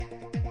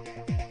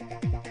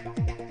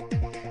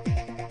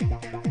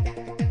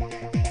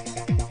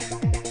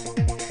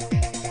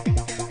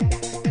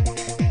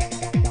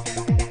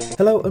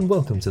Hello and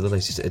welcome to the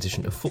latest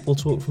edition of Football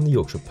Talk from the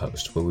Yorkshire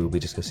Post, where we will be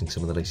discussing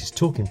some of the latest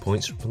talking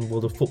points from the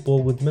world of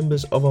football with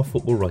members of our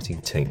football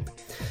writing team.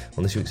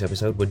 On this week's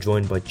episode, we're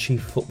joined by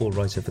Chief Football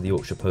Writer for the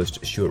Yorkshire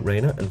Post, Stuart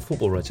Rayner, and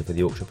Football Writer for the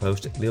Yorkshire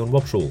Post,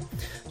 Wobschall,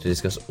 to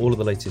discuss all of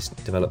the latest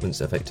developments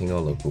affecting our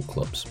local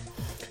clubs.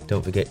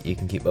 Don't forget you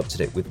can keep up to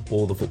date with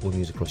all the football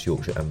news across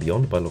Yorkshire and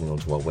beyond by logging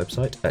onto our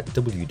website at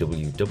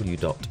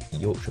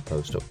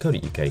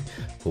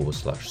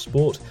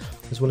www.yorkshirepost.co.uk/sport,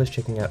 as well as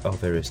checking out our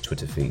various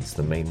Twitter feeds,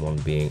 the main one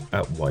being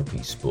at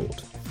YP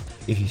Sport.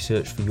 If you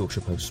search for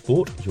Yorkshire Post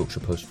Sport, Yorkshire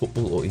Post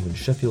Football, or even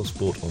Sheffield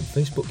Sport on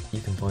Facebook, you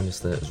can find us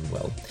there as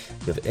well.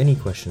 If you have any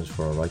questions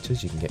for our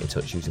writers, you can get in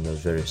touch using those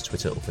various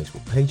Twitter or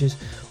Facebook pages,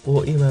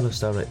 or email us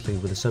directly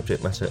with the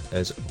subject matter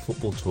as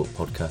Football Talk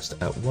Podcast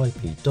at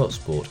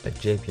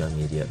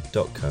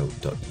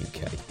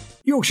yp.sport@jpimedia.co.uk.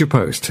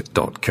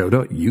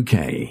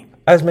 yorkshirepost.co.uk.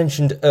 As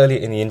mentioned earlier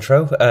in the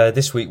intro,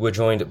 this week we're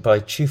joined by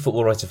Chief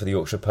Football Writer for the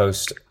Yorkshire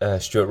Post,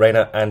 Stuart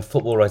Rayner, and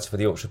Football Writer for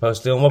the Yorkshire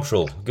Post,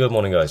 Wobschall. Good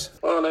morning, guys.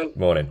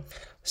 Morning.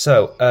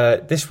 So,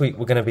 this week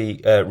we're going to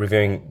be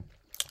reviewing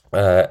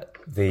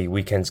the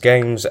weekend's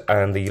games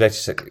and the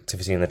latest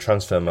activity in the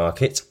transfer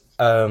market.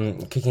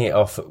 Kicking it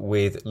off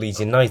with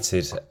Leeds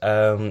United.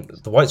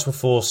 The Whites were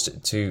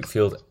forced to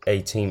field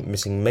a team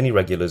missing many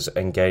regulars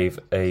and gave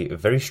a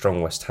very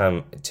strong West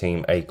Ham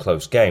team a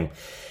close game.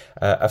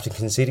 After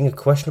conceding a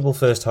questionable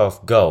first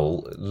half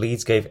goal,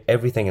 Leeds gave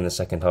everything in the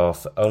second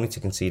half, only to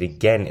concede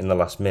again in the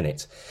last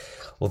minute.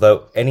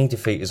 Although any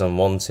defeat is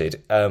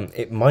unwanted,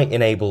 it might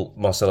enable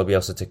Marcelo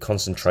Bielsa to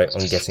concentrate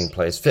on getting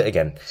players fit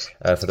again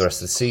for the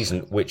rest of the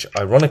season, which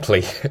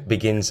ironically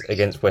begins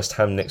against West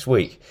Ham next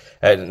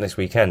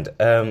weekend.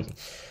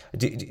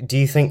 Do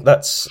you think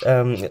that's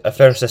a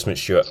fair assessment,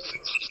 Stuart?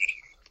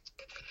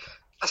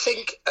 I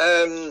think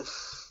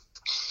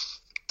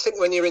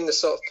when you're in the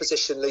sort of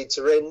position Leeds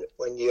are in,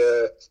 when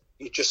you're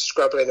just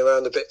scrabbling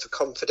around a bit for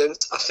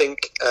confidence, I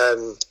think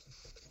a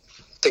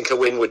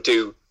win would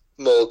do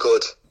more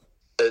good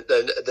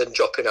than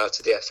dropping out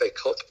of the FA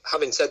Cup.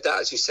 Having said that,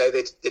 as you say,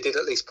 they did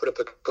at least put up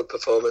a good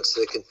performance,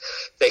 so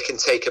they can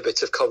take a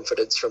bit of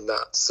confidence from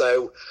that.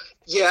 So,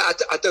 yeah,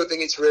 I don't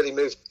think it's really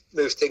moved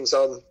things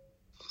on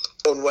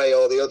one way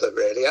or the other,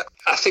 really.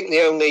 I think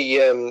the only,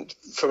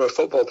 from a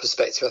football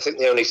perspective, I think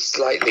the only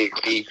slightly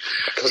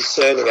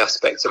concerning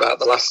aspect about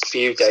the last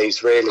few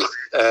days, really,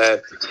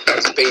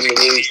 has been the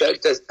news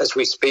that as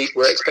we speak,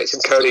 we're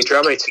expecting Cody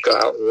Drameh to go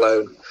out on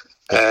loan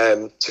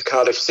to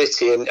Cardiff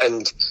City,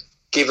 and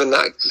given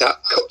that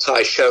cup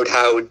tie showed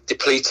how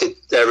depleted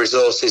their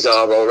resources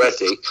are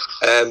already,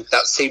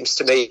 that seems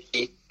to me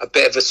a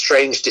bit of a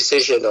strange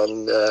decision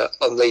on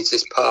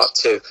Leeds' part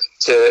to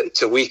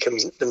weaken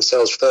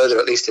themselves further,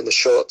 at least in the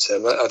short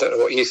term. I don't know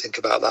what you think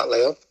about that,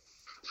 Leon.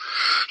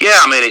 Yeah,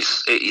 I mean,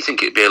 you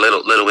think it'd be a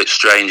little bit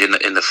strange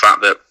in the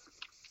fact that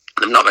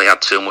they've not really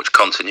had too much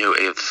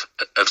continuity of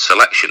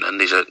selection, and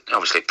these are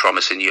obviously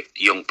promising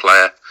young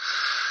player.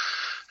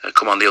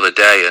 Come on the other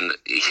day, and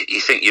you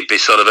think you'd be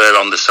sort of err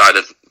on the side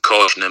of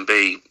caution and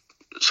be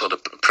sort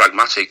of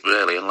pragmatic,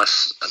 really,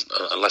 unless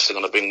they're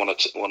going to bring one or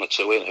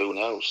two in. Who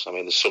knows? I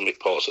mean, there's some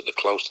reports that they're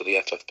close to the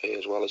FFP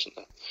as well, isn't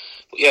there?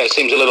 But yeah, it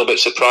seems a little bit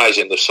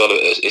surprising they're sort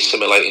of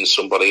assimilating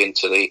somebody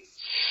into the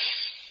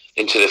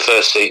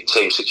first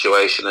team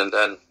situation, and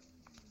then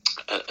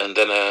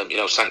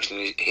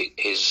sanctioning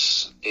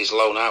his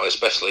loan out,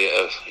 especially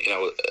at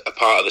a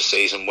part of the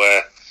season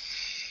where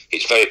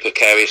it's very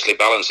precariously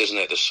balanced, isn't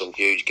it? There's some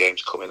huge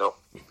games coming up.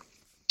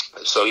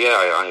 So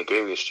yeah, I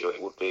agree with you, Stuart.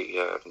 It would be.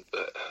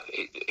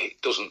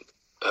 It doesn't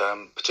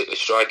particularly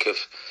strike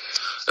of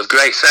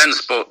great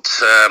sense, but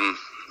I'm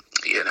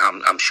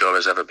sure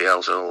as ever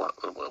Bielsa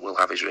will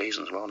have his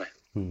reasons, won't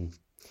he?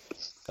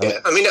 Yeah,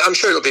 I mean, I'm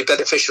sure it'll be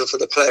beneficial for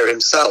the player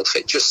himself.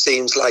 It just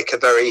seems like a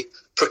very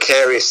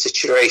precarious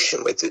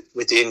situation with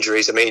the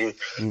injuries. I mean,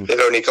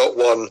 they've only got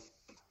one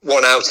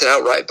out and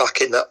out right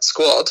back in that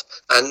squad,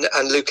 and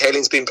Luke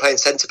Hayling's been playing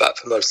centre back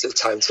for most of the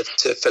time to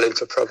fill in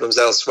for problems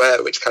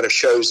elsewhere, which kind of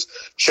shows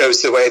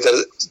the way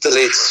the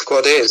Leeds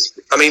squad is.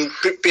 I mean,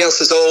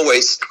 Bielsa's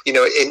always,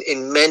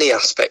 in many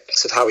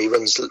aspects of how he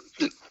runs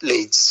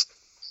Leeds,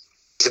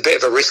 he's a bit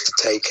of a risk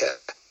taker,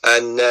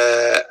 and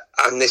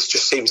this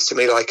just seems to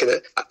me like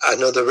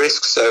another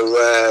risk.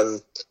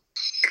 So.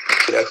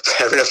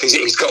 Fair enough.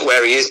 He's got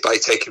where he is by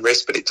taking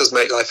risks, but it does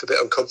make life a bit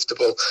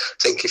uncomfortable. I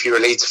think if you're a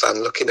Leeds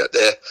fan, looking at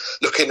the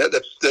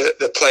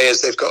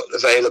players they've got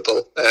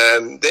available,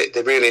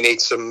 they really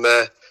need some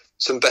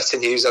better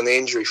news on the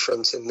injury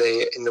front in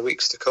the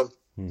weeks to come.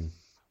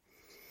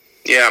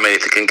 Yeah, I mean,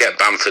 if they can get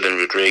Bamford and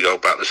Rodrigo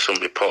back, there's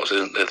some reports,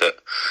 isn't there, that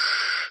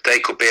they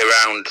could be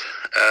around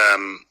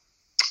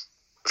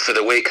for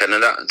the weekend,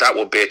 and that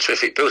would be a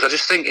terrific boost. I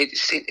just think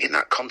it's in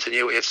that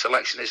continuity of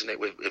selection, isn't it?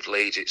 With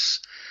Leeds, it's.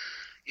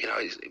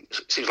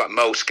 It seems like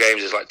most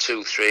games is like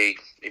 2, 3,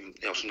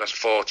 sometimes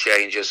 4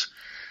 changes,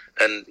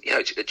 and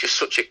it's just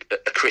such a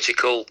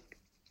critical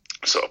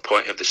sort of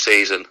point of the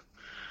season.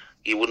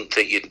 You wouldn't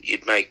think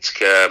you'd make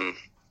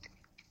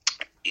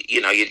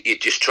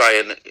you'd just try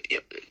and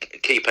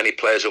keep any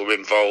players who are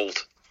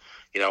involved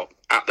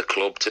at the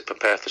club to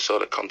prepare for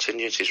sort of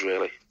continuities,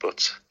 really.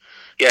 But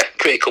yeah,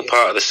 critical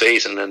part of the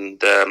season,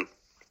 and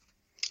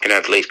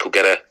if Leeds could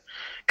get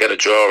a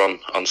draw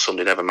on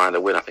Sunday, never mind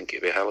a win, I think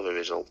it'd be a hell of a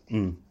result.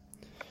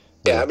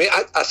 Yeah, I mean,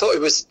 I thought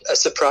it was a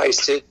surprise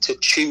to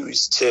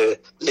choose to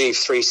leave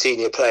 3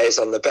 senior players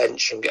on the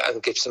bench and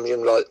give some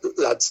young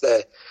lads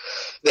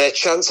their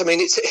chance. I mean,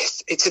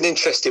 it's an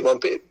interesting one,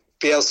 but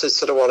Bielsa's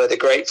sort of one of the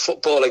great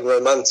footballing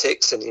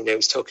romantics, and he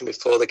was talking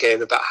before the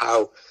game about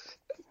how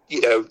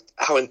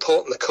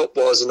important the cup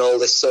was and all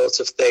this sort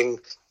of thing,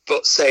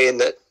 but saying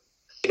that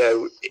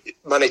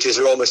managers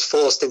are almost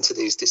forced into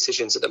these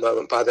decisions at the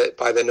moment by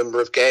the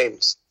number of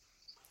games.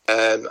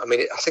 I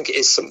mean, I think it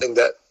is something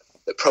that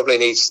probably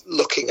needs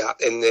looking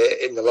at in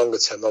the longer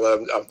term.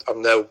 Although I've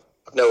no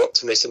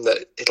optimism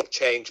that it'll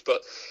change,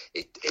 but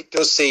it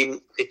does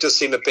seem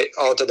a bit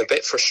odd and a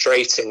bit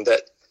frustrating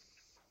that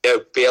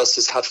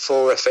Bielsa's had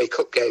 4 FA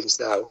Cup games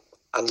now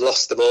and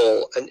lost them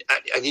all, and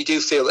you do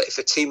feel that if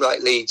a team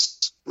like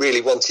Leeds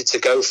really wanted to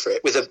go for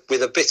it with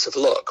a bit of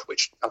luck,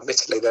 which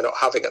admittedly they're not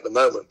having at the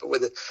moment, but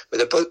with a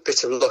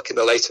bit of luck in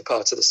the later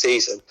part of the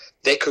season,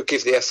 they could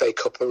give the FA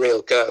Cup a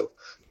real go.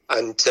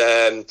 And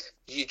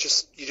you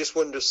just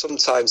wonder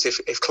sometimes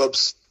if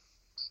clubs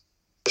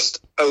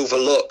just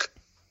overlook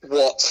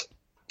what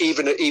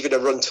even a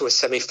run to a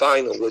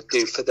semi-final would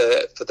do for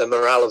the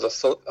morale of a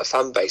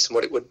fan base, and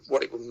what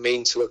it would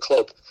mean to a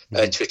club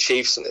to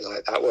achieve something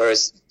like that.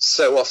 Whereas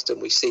so often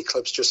we see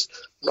clubs just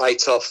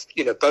write off,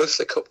 both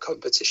the cup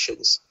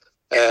competitions,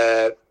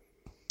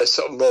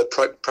 sort of more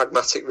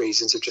pragmatic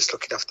reasons of just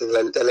looking after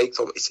the league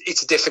form.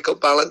 It's a difficult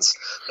balance.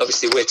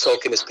 Obviously, we're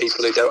talking as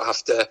people who don't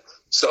have to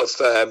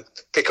sort of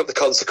pick up the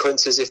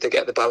consequences if they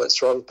get the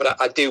balance wrong.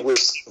 But I do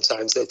wish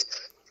sometimes that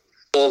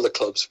all the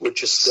clubs would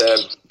just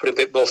put a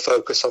bit more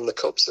focus on the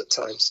cups at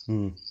times.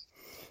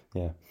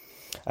 Yeah.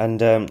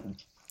 And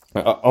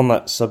on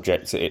that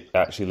subject, it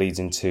actually leads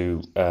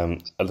into a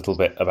little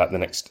bit about the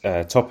next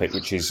topic,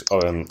 which is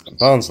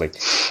Barnsley.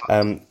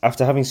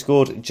 After having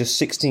scored just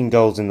 16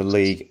 goals in the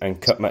league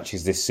and cup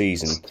matches this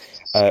season,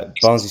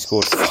 Barnsley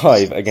scored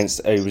 5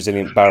 against a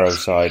resilient Barrow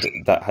side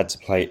that had to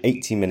play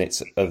 80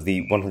 minutes of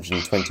the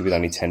 120 with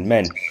only 10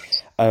 men.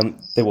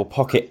 They will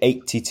pocket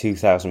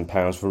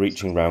 £82,000 for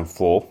reaching round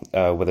 4,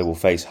 where they will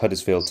face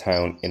Huddersfield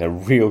Town in a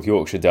real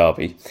Yorkshire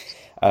derby.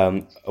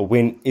 A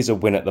win is a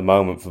win at the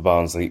moment for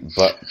Barnsley,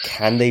 but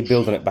can they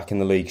build on it back in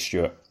the league,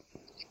 Stuart?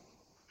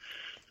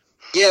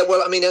 Yeah,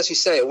 well, I mean, as you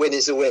say, a win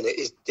is a win.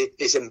 It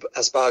is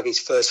Asbargi's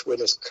first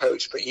win as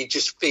coach, but you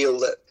just feel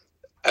that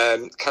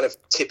kind of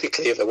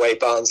typically of the way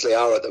Barnsley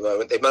are at the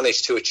moment, they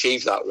managed to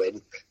achieve that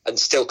win and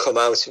still come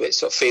out of it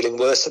sort of feeling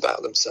worse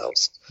about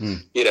themselves,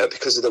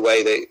 because of the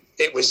way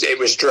it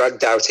was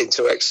dragged out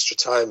into extra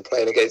time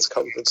playing against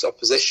conference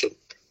opposition.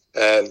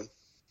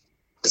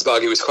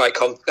 Asbargi was quite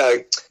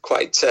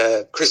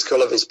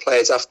critical of his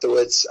players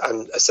afterwards,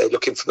 and I say,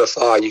 looking from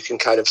afar, you can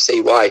kind of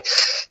see why.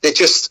 They're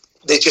just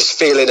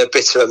feeling a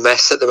bit of a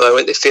mess at the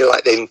moment. They feel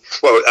like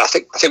I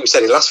think we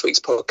said in last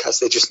week's podcast,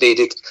 they just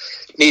needed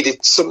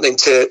something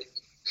to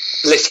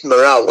lift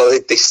morale. Well,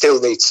 they still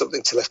need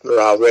something to lift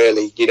morale,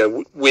 really.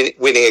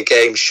 Winning a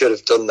game should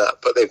have done that,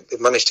 but they've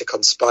managed to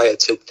conspire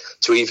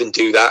to even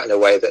do that in a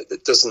way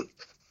that doesn't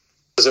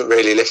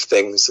really lift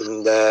things.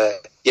 And I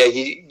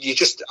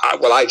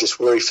just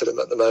worry for them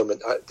at the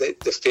moment.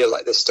 They feel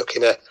like they're stuck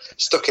in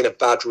a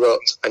bad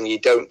rut, and you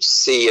don't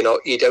see an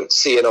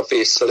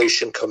obvious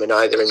solution coming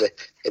either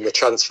in the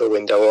transfer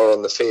window or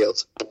on the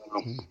field.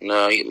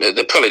 No,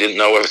 they probably didn't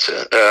know whether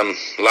to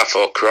laugh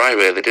or cry,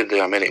 really, did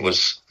they? I mean, it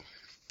was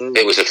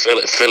a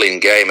filling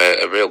game,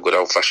 a real good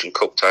old fashioned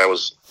cup tie. I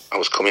was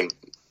coming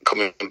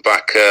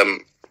back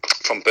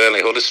from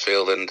Burnley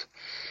Huddersfield, and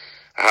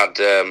I had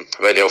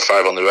Radio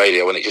 5 on the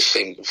radio, and it just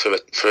seemed for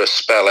a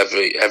spell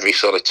every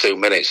sort of 2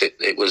 minutes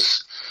it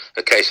was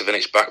a case of, and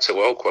it's back to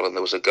Wobschall, and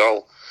there was a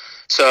goal.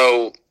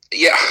 So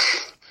yeah,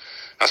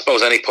 I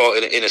suppose any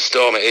point in a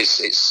storm, it's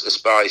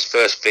Asbargi's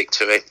first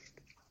victory.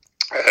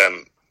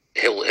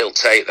 He'll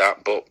take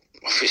that, but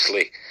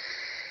obviously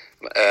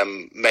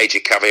major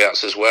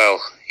caveats as well.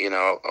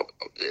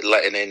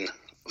 Letting in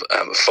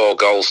 4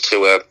 goals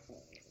to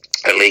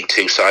a League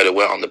Two side who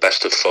weren't on the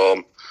best of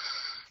form.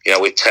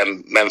 With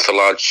 10 men for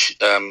large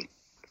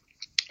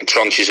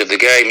tranches of the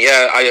game.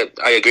 Yeah,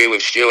 I agree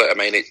with Stuart. I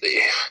mean,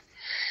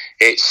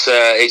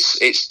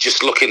 it's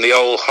just looking. The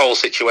whole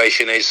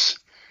situation is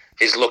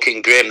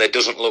looking grim. There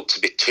doesn't look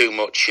to be too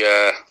much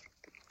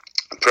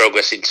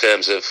progress in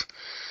terms of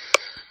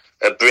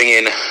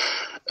bringing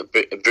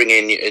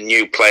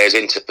new players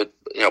in to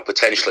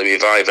potentially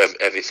revive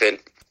everything.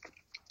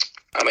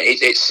 I mean,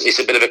 it's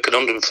a bit of a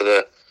conundrum for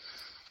the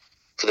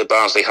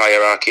Barnsley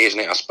hierarchy, isn't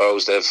it? I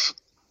suppose they've.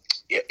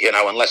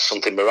 Unless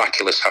something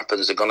miraculous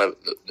happens, the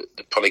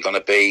club's going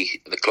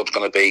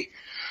to be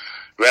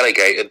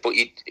relegated. But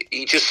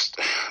you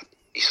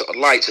sort of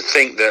like to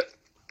think that,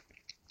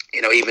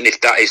 even if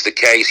that is the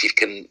case,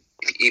 even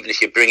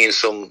if you bring in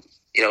some,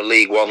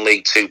 League One,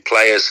 League Two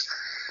players,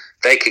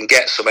 they can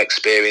get some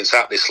experience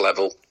at this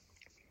level,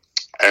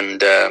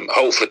 and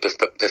hopefully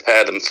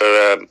prepare them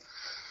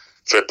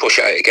for a push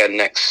at it again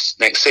next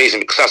season.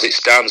 Because as it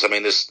stands, I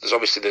mean, there's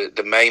obviously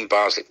the main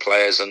Barnsley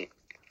players, and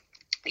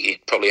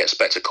you'd probably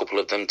expect a couple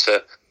of them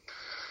to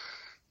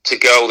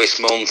go this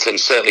month, and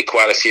certainly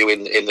quite a few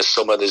in the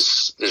summer.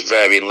 There's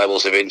varying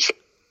levels of interest.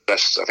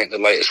 I think the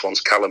latest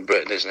one's Callum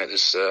Britton, isn't it?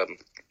 There's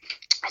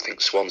I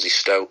think Swansea,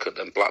 Stoke,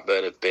 and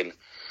Blackburn have been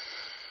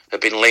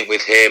linked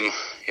with him.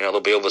 You know,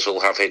 there'll be others who'll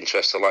have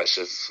interest, the likes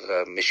of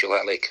Michel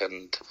Ellick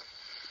and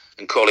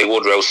Corley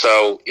Woodrow.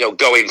 So, you know,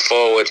 going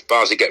forward,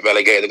 Barnsley get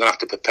relegated, they're going to have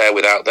to prepare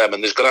without them,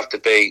 and there's going to have to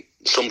be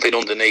something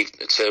underneath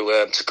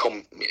to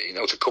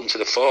come to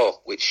the fore,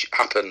 which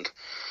happened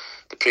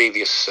the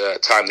previous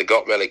time they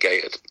got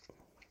relegated.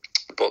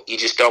 But you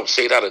just don't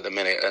see that at the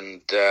minute,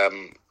 and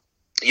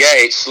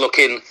it's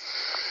looking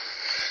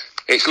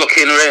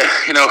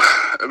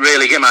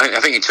really good. I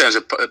think in terms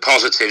of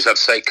positives, I'd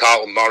say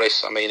Carlton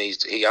Morris. I mean,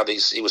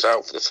 he was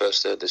out for the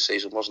first third of the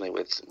season, wasn't he,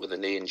 with a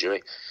knee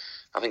injury.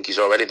 I think he's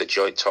already the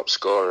joint top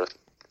scorer,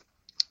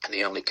 and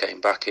he only came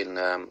back in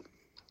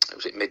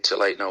was it mid to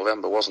late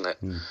November, wasn't it?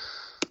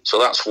 So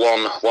that's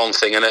one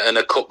thing, and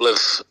a couple of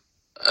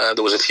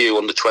there was a few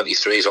under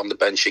 23s on the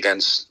bench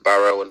against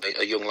Barrow, and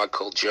a young lad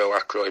called Joe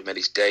Ackroyd made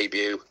his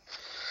debut.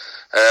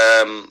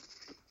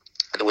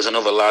 There was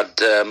another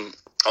lad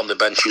on the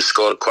bench who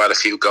scored quite a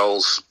few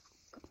goals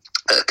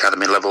at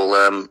academy level,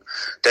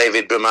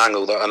 David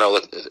Bramangle, that I know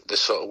that the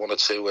sort of one or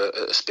two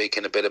are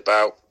speaking a bit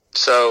about.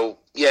 So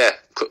yeah,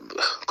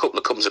 a couple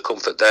of comes of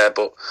comfort there,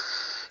 but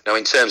you know,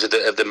 in terms of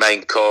the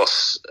main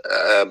course,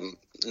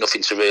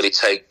 nothing to really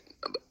take,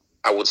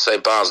 I would say,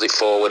 Barnsley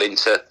forward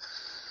into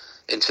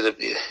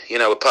the, you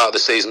know, a part of the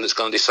season that's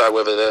going to decide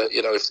whether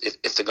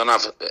if they're going to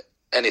have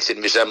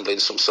anything resembling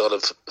some sort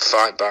of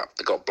fight back.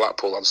 They've got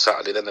Blackpool on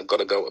Saturday, then they've got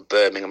to go to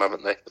Birmingham,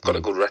 haven't they? They've got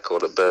a good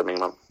record at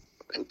Birmingham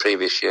in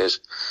previous years.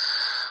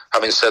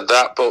 Having said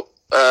that, but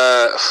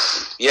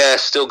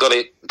still got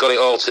it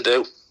all to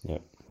do.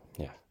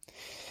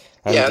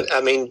 Yeah, I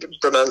mean,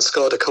 Braman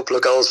scored a couple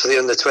of goals for the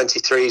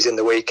under-23s in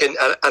the week, and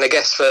I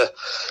guess for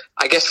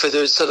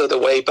the sort of the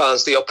way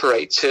Barnsley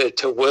operate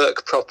to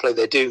work properly,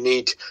 they do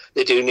need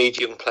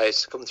young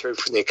players to come through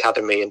from the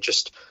academy and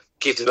just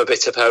give them a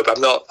bit of hope.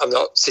 I'm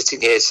not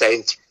sitting here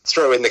saying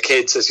throw in the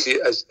kids as you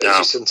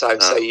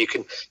sometimes say. You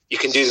can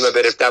do them a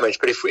bit of damage,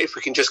 but if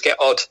we can just get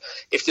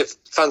if the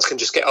fans can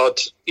just get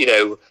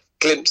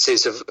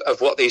glimpses of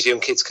what these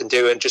young kids can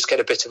do and just get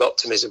a bit of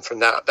optimism from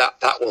that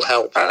will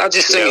help. I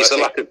just think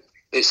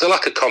it's the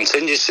lack of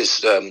contingencies,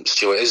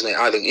 Stuart, isn't it?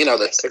 I think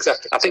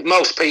exactly. I think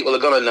most people are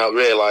going to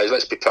realise.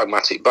 Let's be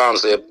pragmatic.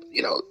 Barnsley,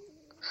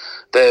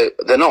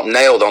 they're not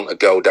nailed on to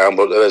go down,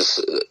 but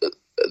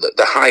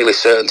they're highly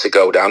certain to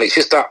go down. It's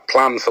just that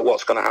plan for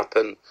what's going to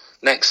happen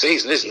next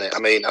season, isn't it? I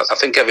mean, I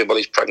think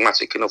everybody's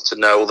pragmatic enough to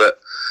know that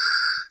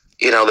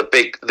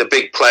the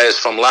big players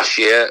from last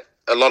year,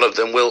 a lot of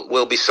them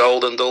will be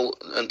sold and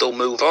they'll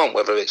move on,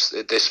 whether it's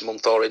this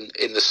month or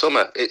in the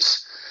summer.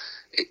 It's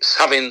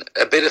having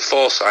a bit of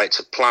foresight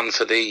to plan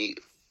for the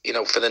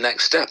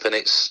next step, and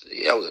it's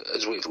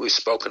as we've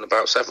spoken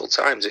about several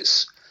times,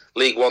 it's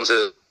League One's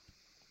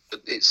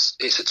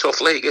it's a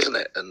tough league, isn't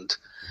it? And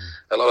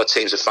a lot of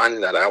teams are finding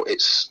that out.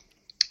 It's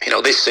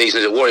this season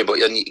is a worry, but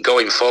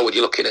going forward,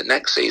 you're looking at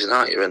next season,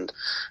 aren't you? And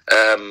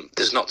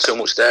there's not too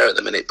much there at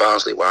the minute,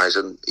 Barnsley wise,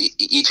 and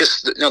you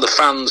just the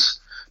fans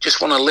just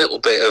want a little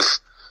bit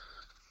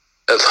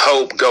of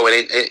hope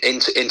going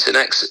into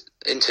next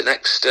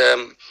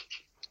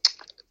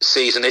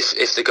season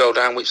if they go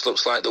down, which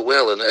looks like they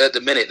will. And at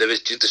the minute there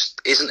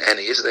just isn't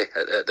any, is there?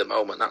 At the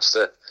moment, that's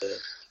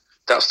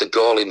the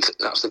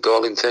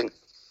galling thing.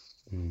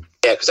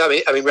 Yeah, because I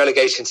mean,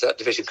 relegation to that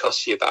division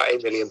costs you about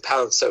 £8 million.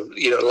 So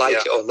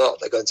it or not,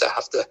 they're going to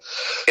have to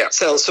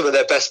sell some of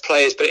their best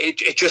players. But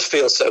it just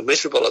feels so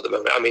miserable at the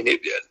moment. I mean,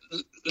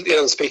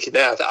 speaking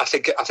now, I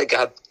think I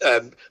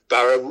had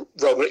Barrow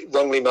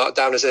wrongly marked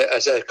down as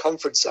a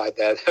conference side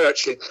there. They're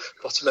actually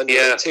bottom end of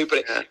it too.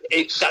 But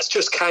that's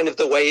just kind of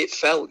the way it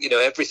felt.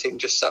 Everything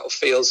just sort of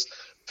feels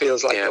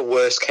like a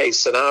worst case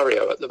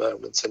scenario at the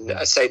moment, and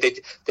I say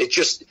they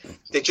just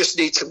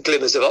need some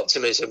glimmers of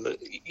optimism,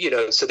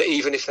 so that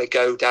even if they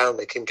go down,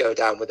 they can go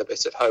down with a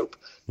bit of hope.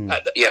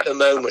 At the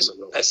moment,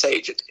 absolutely. I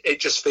say it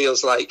just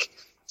feels like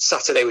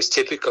Saturday was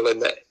typical in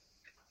that,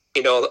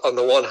 on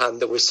the one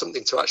hand there was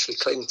something to actually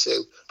cling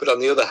to, but on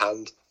the other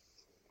hand,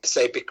 I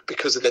say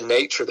because of the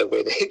nature of the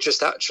win, it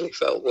just actually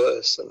felt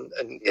worse, and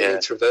they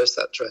need to reverse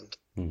that trend.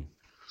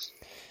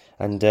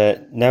 And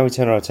now we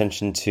turn our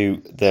attention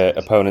to the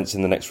opponents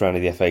in the next round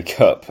of the FA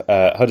Cup,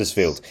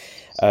 Huddersfield,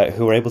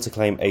 who were able to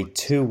claim a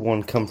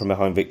 2-1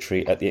 come-from-behind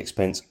victory at the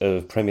expense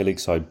of Premier League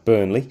side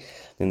Burnley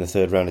in the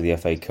third round of the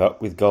FA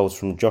Cup, with goals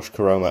from Josh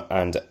Koroma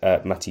and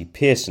Matty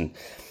Pearson.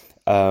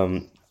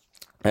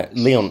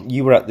 Leon,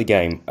 you were at the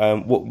game.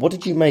 What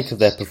did you make of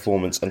their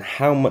performance, and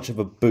how much of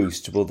a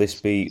boost will this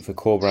be for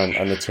Corberán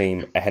and the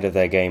team ahead of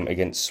their game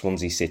against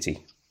Swansea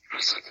City?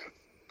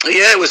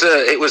 Yeah,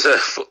 it was a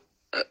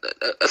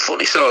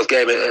funny sort of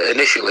game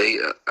initially.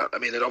 I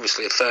mean,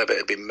 obviously a fair bit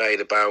had been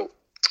made about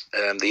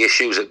the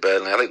issues at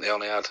Burnley. I think they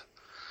only had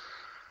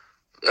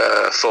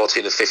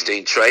 14 or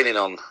 15 training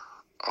on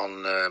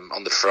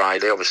the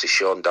Friday. Obviously,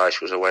 Sean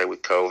Dyche was away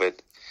with COVID,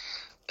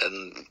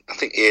 and I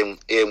think Ian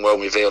well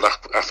revealed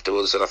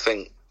afterwards that I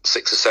think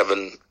 6 or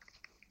 7,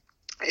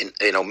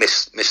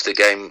 missed the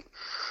game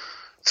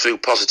through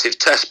positive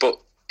tests. But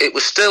it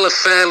was still a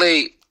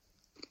fairly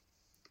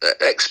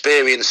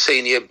experienced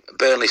senior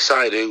Burnley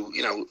side who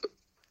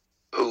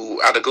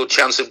had a good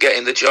chance of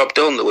getting the job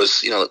done. There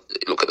was,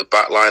 look at the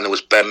back line. There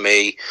was Ben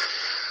Mee,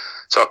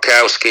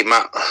 Tarkowski,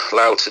 Matt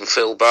Loughton,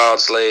 Phil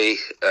Bardsley,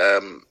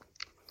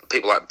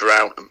 people like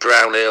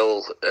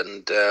Brownhill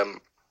and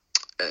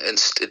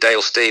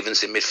Dale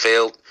Stevens in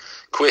midfield.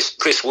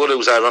 Chris Wood,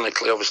 who's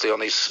ironically obviously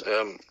on his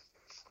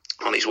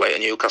way to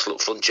Newcastle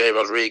up front, Jay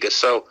Rodriguez.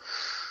 So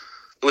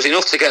it was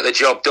enough to get the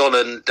job done.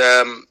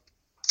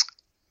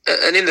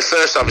 And in the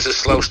first half, it was a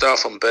slow start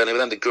from Burnley, but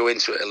then they grew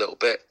into it a little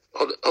bit.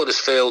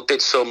 Huddersfield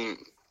did some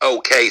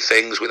okay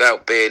things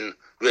without being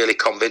really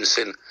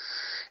convincing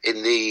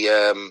in the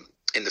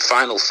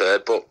final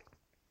third, but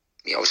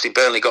obviously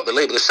Burnley got the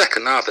lead. But the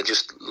second half, they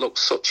just looked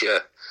such a.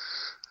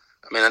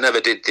 I mean, I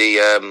never did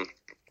the.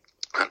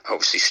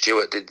 Obviously,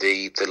 Stuart did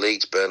the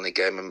Leeds Burnley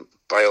game, and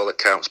by all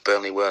accounts,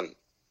 Burnley weren't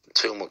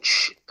too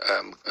much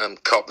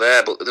cop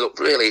there, but they looked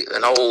really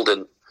an old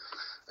and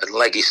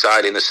leggy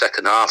side in the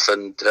second half.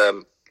 And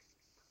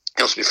it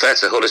must be fair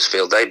to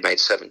Huddersfield; they'd made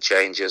 7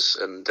 changes,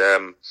 and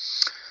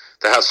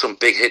they had some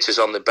big hitters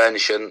on the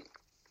bench, and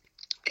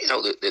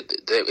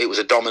it was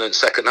a dominant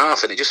second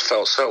half, and it just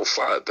felt so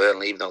flat at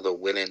Burnley. Even though they were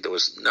winning, there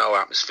was no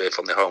atmosphere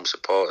from the home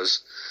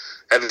supporters.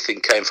 Everything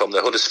came from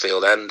the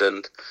Huddersfield end,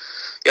 and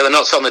they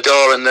knocked on the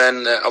door, and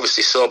then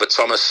obviously Sorba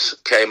Thomas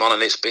came on,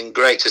 and it's been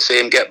great to see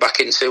him get back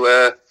into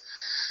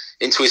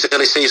his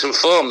early season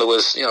form. There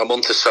was a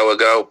month or so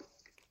ago,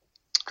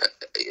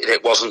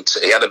 it wasn't.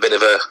 He had a bit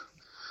of a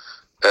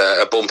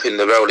bump in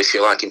the road, if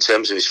you like, in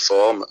terms of his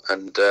form,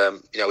 and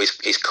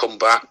he's come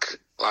back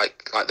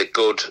like the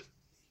good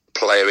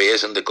player he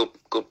is and the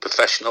good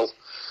professional,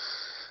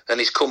 and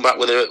he's come back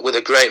with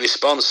a great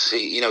response.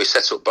 He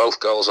set up both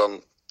goals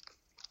on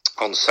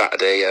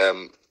Saturday,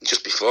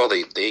 just before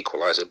the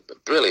equaliser. A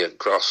brilliant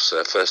cross,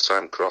 first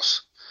time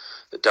cross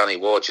that Danny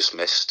Ward just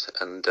missed,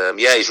 and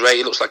he's ready.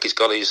 He looks like he's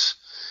got his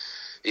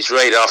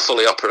radar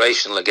fully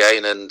operational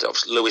again, and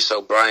obviously Lewis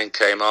O'Brien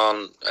came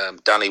on,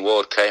 Danny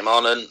Ward came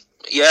on, and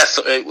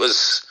it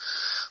was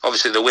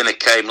obviously the winner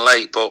came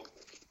late, but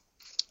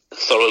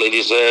thoroughly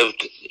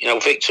deserved,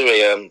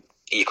 victory.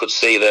 You could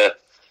see the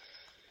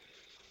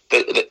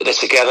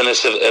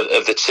togetherness of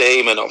the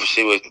team, and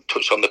obviously we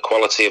touched on the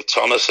quality of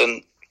Thomas.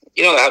 And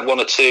they had 1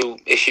 or 2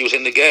 issues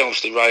in the game.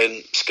 Obviously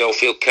Ryan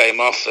Schofield came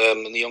off,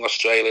 and the young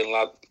Australian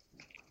lad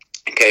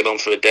came on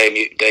for a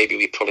debut.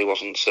 He probably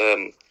wasn't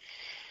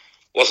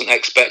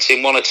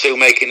expecting. 1 or 2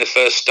 making the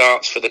first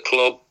starts for the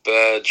club.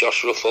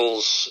 Josh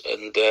Ruffles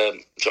and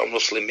John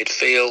Russell in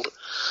midfield.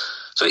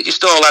 So it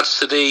just all adds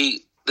to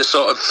the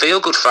sort of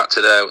feel-good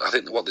factor there. I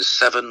think there's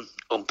 7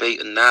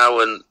 unbeaten now,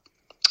 and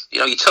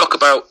you talk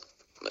about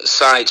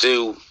sides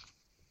who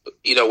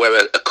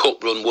where a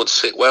cup run would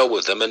sit well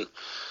with them, and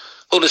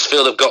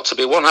Huddersfield have got to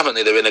be one, haven't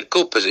they? They're in a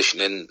good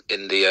position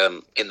in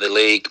the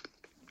league,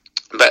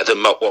 better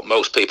than what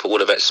most people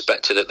would have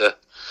expected at the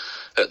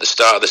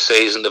start of the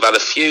season. They've had a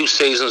few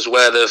seasons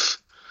where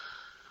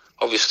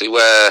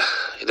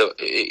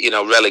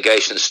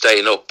relegation and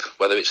staying up,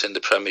 whether it's in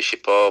the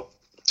Premiership or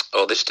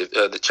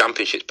the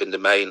Championship's been the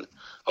main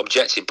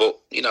objective, but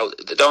they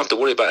don't have to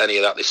worry about any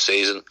of that this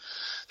season.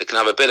 They can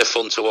have a bit of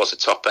fun towards the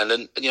top end,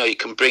 and you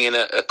can bring in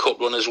a cup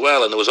run as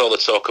well. And there was all the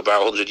talk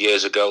about 100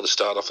 years ago, they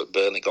started off at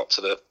Burnley, got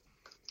to the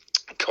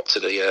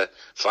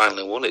final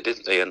and won it,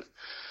 didn't they? And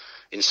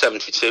in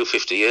 72,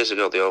 50 years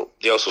ago,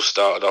 they also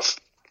started off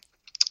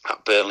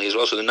at Burnley as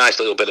well. So a nice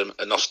little bit of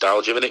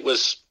nostalgia, and it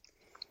was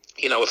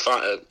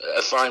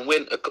a fine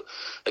win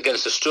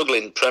against a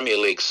struggling Premier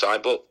League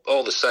side, but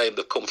all the same,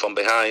 they've come from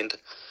behind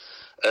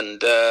and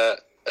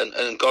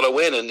got a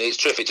win. And it's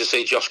terrific to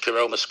see Josh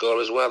Koroma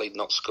score as well. He'd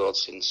not scored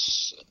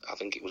since, I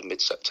think it was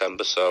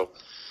mid-September, so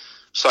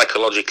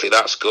psychologically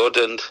that's good.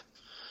 And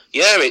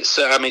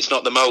it's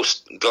not the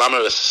most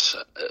glamorous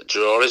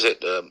draw, is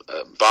it?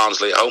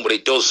 Barnsley at home, but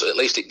at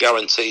least it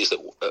guarantees that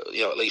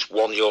at least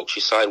one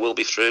Yorkshire side will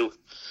be through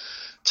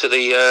to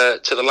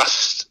the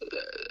last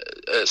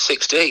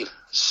 16.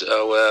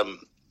 So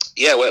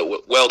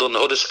well done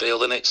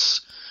Huddersfield, and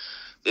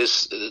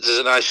there's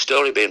a nice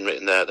story being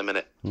written there at the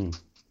minute.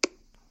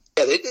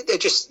 Yeah, they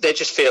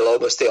just feel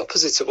almost the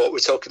opposite of what we're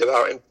talking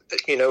about.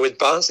 With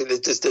Barnsley,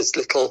 there's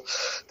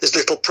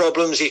little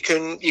problems you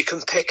can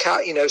pick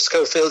at.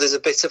 Schofield is a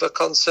bit of a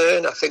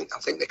concern. I think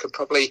they could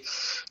probably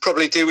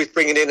do with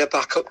bringing in a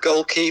backup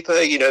goalkeeper.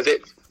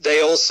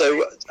 They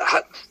also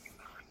had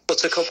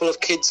put a couple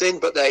of kids in,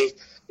 but they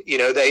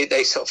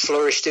sort of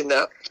flourished in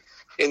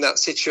that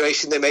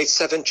situation. They made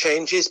 7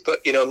 changes,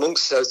 but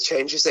amongst those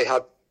changes they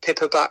had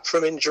Pippa back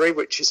from injury,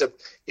 which is a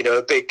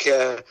big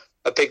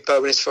a big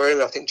bonus for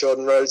him. I think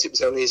Jordan Rhodes, it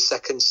was only his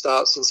second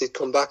start since he'd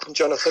come back, and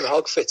Jonathan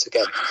Hogg fit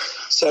again.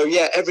 So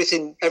yeah,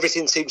 everything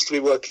seems to be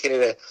working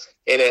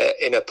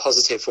in a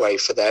positive way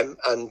for them,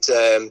 and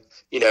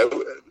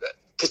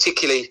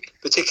particularly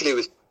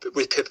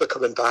with Pippa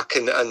coming back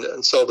and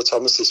Sorba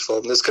Thomas's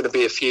form, there's going to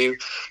be a few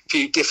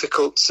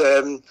difficult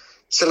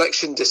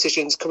selection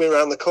decisions coming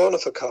around the corner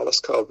for Carlos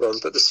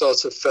Corberán, but the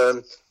sort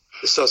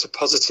of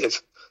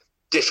positive,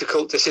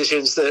 difficult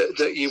decisions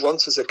that you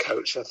want as a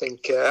coach. I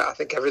think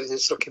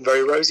everything's looking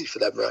very rosy for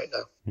them right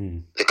now.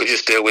 They could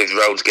just deal with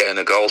Rhodes getting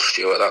a goal,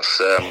 Stuart.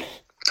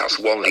 That's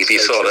one. If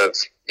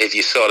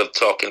you're sort of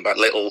talking about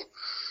little,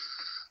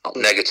 not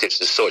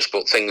negatives as such,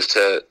 but things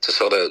to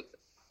sort of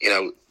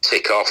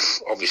tick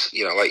off.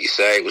 Obviously, like you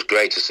say, it was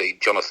great to see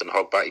Jonathan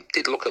Hogg back. He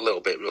did look a little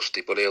bit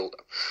rusty, but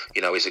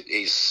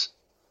he's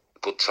a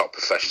good top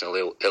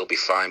professional. He'll be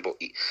fine.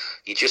 But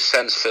you just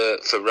sense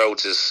for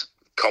Rhodes'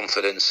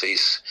 confidence. He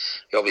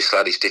obviously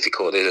had his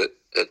difficulty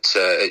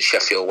at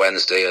Sheffield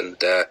Wednesday,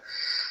 and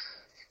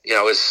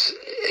as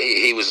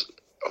he was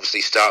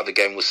obviously started the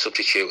game, was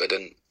substituted,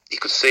 and you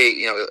could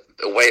see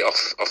a weight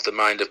off the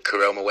mind of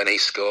Koroma when he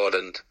scored.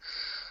 And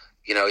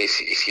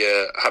if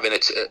you're having a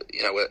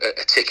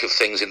tick of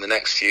things in the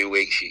next few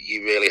weeks,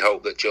 you really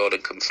hope that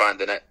Jordan can find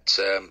the net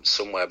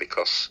somewhere,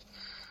 because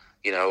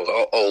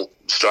all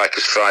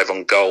strikers thrive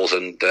on goals,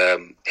 and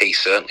he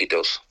certainly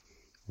does.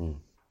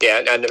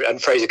 Yeah,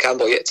 and Fraser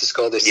Campbell yet to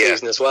score this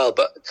season as well.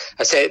 But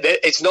I say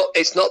it's not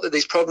that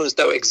these problems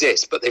don't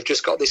exist, but they've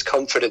just got this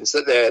confidence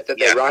that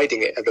they're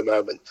riding it at the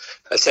moment.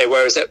 I say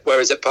whereas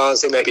at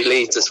Barnsley, maybe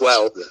Leeds as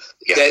well,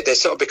 they're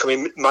sort of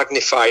becoming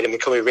magnified and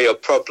becoming real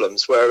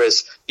problems.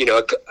 Whereas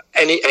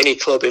any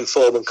club in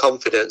form and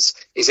confidence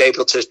is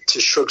able to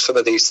shrug some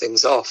of these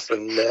things off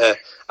and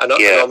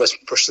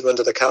almost push them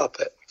under the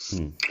carpet.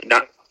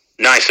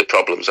 Nicer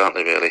problems, aren't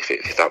they? Really,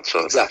 if that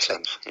sort of makes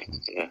sense.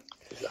 Yeah.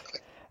 Exactly.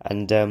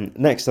 And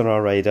next on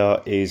our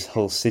radar is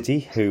Hull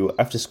City, who,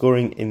 after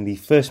scoring in the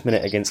first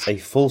minute against a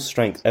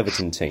full-strength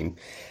Everton team,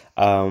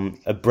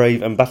 a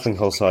brave and battling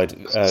Hull side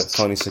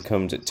finally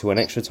succumbed to an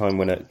extra-time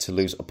winner to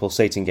lose a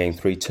pulsating game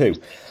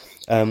 3-2.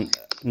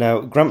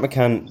 Now, Grant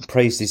McCann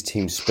praised his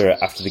team's spirit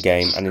after the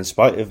game, and in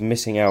spite of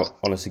missing out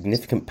on a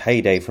significant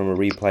payday from a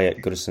replay at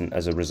Goodison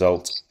as a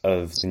result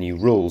of the new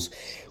rules,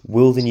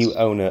 will the new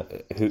owner,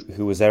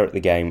 who was there at the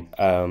game,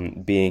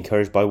 be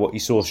encouraged by what you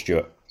saw,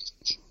 Stuart?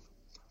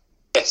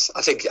 Yes,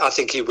 I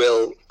think he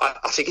will.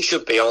 I think he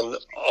should be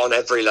on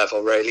every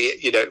level. Really,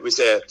 it was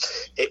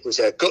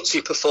a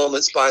gutsy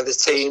performance by the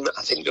team.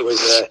 I think there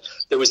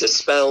was a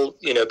spell,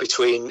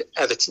 between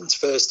Everton's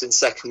first and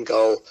second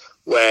goal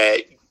where,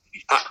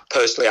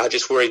 personally, I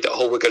just worried that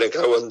Hull were going to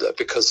go under,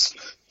 because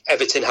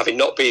Everton, having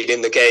not been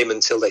in the game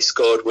until they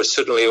scored, were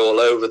suddenly all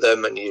over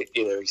them, and you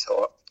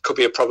thought, could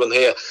be a problem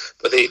here.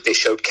 But they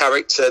showed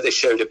character, they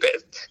showed a bit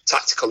of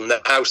tactical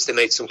nous, they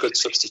made some good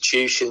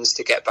substitutions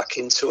to get back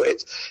into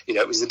it.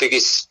 It was the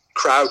biggest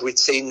crowd we'd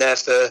seen there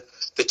for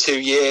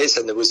 2 years,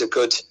 and there was a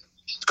good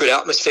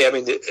atmosphere. I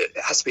mean, it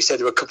has to be said,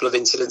 there were a couple of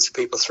incidents of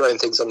people throwing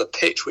things on the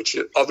pitch, which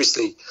are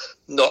obviously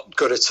not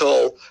good at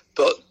all.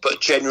 But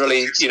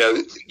generally,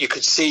 you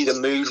could see the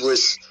mood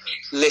was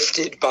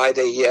lifted by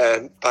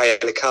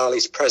El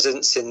Khali's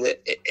presence in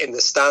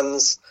the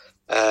stands.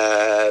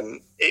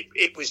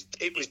 It was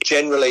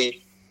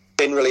generally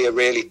a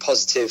really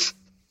positive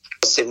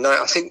night.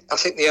 I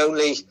think the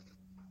only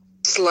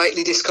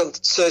slightly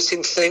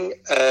disconcerting thing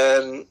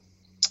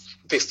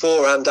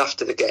before and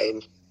after the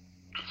game,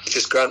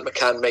 just Grant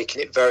McCann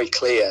making it very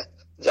clear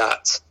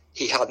that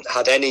he hadn't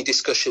had any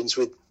discussions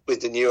with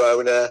the new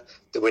owner.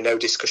 There were no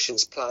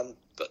discussions planned,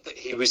 but that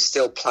he was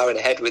still ploughing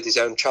ahead with his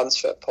own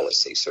transfer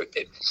policy. So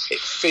it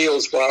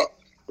feels, while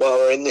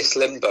we're in this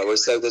limbo,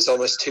 as though there's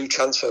almost two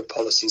transfer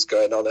policies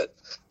going on at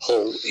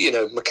Hull.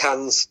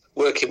 McCann's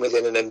working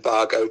within an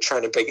embargo,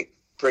 trying to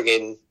bring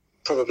in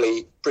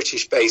probably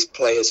British-based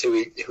players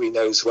who he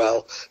knows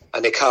well,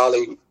 and El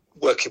Khali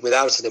working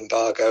without an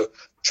embargo,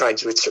 trying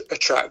to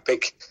attract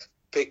big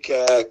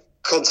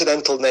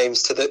continental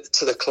names to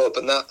the club,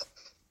 and that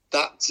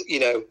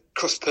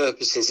cross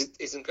purposes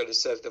isn't going to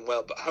serve them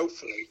well. But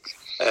hopefully,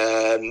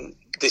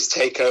 this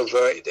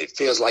takeover, it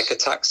feels like a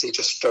taxi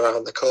just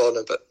around the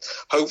corner. But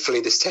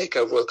hopefully, this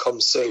takeover will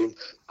come soon,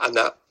 and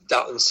that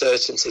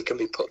uncertainty can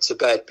be put to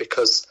bed.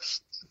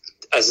 Because,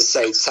 as I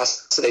say,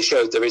 Saturday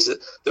showed there is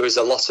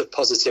a lot of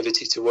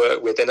positivity to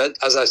work with, and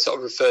as I sort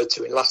of referred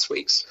to in last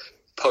week's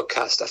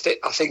podcast,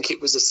 I think it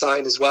was a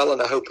sign as well,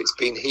 and I hope it's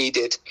been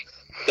heeded,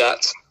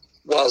 that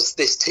whilst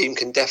this team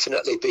can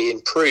definitely be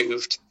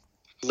improved,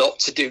 not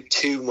to do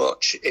too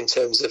much in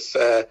terms of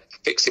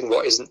fixing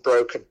what isn't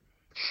broken.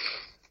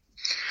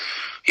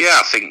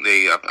 Yeah, I think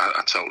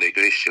I totally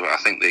agree, Stuart. I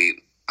think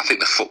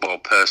the football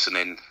person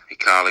in El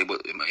Khali,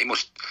 he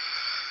must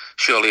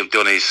surely have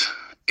done his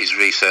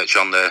research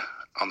on the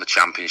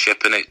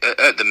championship, and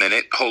at the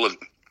minute, Hull have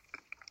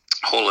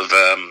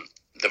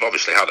they've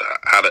obviously had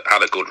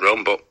a good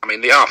run, but I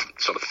mean they are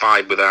sort of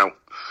 5 without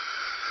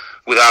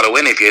a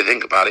win if you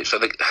think about it. So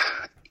they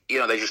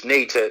just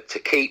need to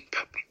keep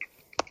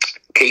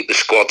keep the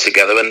squad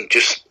together and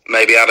just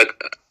maybe add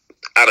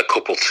a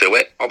couple to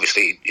it.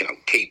 Obviously,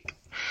 keep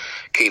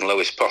Keane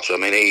Lewis Potter. I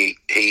mean,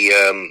 he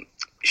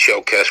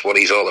showcased what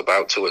he's all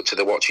about to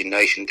the watching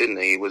nation, didn't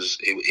he?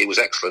 He was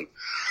excellent.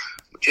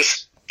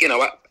 Just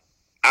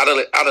add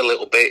a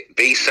little bit,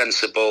 be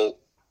sensible,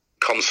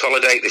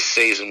 consolidate this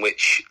season.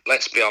 Which,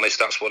 let's be honest,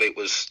 that's what it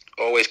was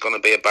always going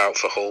to be about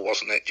for Hull,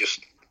 wasn't it?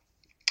 Just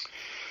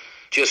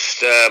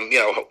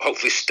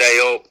hopefully stay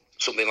up.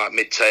 Something like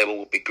mid-table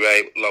would be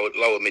great.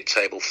 Lower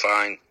mid-table,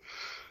 fine.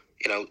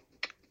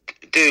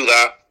 Do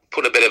that.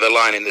 Put a bit of a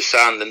line in the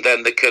sand, and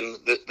then they can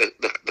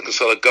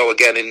sort of go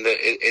again in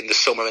the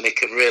summer, and he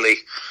can really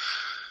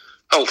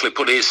hopefully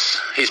put his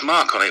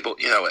mark on it. But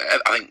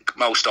I think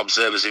most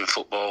observers in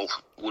football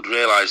would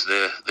realise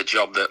the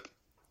job that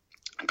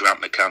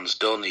Grant McCann's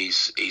done.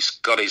 He's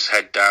got his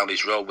head down.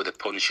 He's rolled with the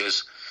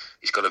punches.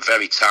 He's got a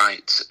very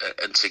tight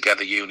and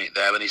together unit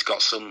there, and he's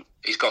got some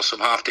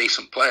half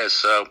decent players.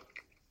 So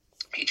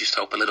you just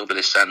hope a little bit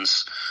of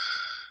sense.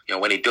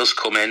 When he does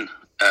come in.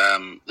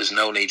 There's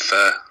no need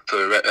for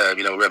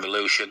a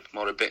revolution,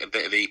 more a bit of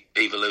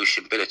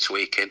evolution, bit of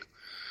tweaking,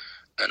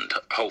 and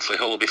hopefully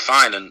Hull will be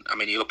fine. And I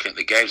mean, you're looking at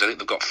the games. I think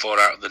they've got 4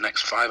 out of the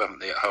next 5, haven't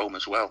they, at home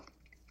as well?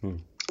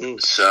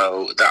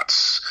 So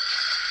that's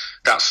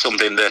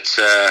something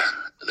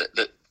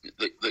that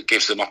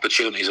gives them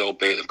opportunities.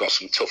 Albeit they've got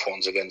some tough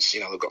ones against.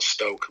 They've got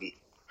Stoke and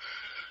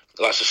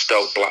the likes of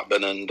Stoke,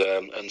 Blackburn,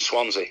 and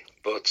Swansea.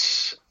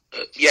 But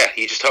you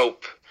just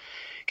hope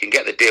you can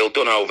get the deal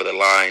done over the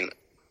line.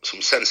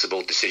 Some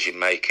sensible decision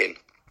making,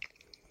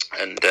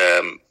 and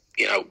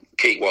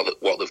keep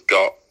what they've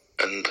got,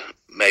 and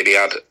maybe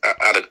add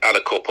a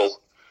couple,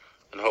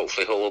 and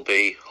hopefully Hull will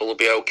be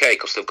okay,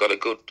 because they've got a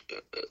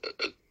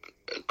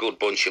good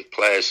bunch of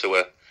players who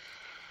are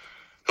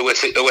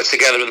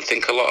together and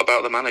think a lot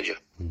about the manager.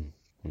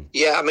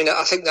 Yeah, I mean,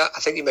 I think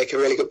you make a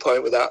really good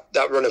point with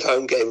that run of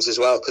home games as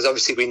well, because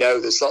obviously we know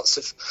there's lots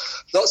of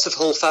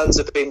Hull fans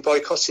have been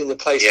boycotting the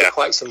place for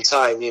quite some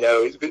time.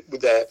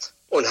 With their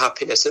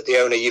unhappiness at the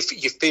owner, you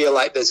feel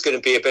like there's going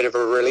to be a bit of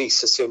a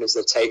release as soon as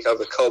the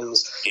takeover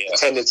comes.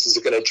 Attendances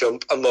are going to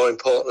jump, and more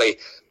importantly,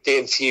 the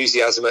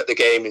enthusiasm at the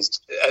games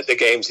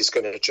is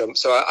going to jump.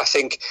 So I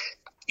think,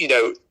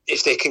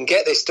 if they can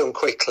get this done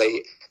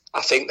quickly,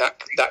 I think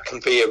that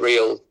can be a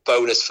real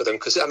bonus for them.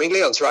 Because I mean,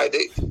 Leon's right;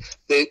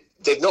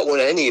 they've not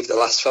won any of the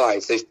last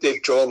 5.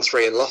 They've drawn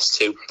 3 and lost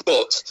 2,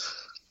 but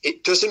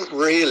it doesn't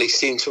really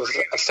seem to have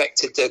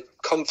affected their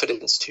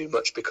confidence too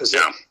much, because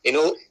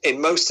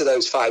in most of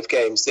those 5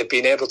 games, they've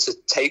been able to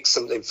take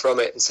something from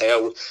it and say,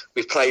 "Oh,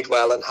 we've played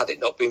well, and had it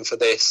not been for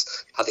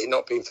this, had it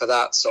not been for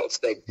that," sort of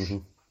thing. Mm-hmm.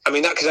 I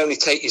mean, that can only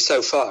take you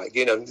so far.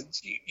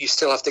 You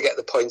still have to get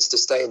the points to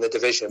stay in the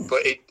division,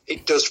 but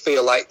it does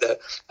feel like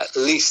at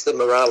least the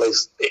morale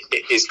is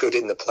good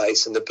in the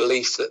place, and the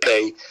belief that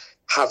they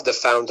have the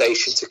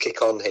foundation to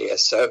kick on here.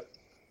 So,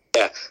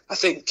 yeah, I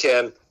think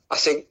there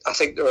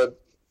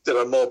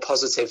are more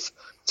positive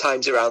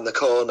times around the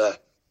corner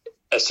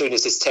as soon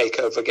as this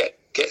takeover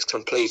gets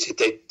completed.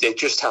 They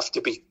just have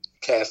to be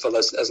careful,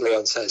 as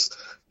Leon says,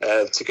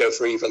 to go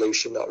for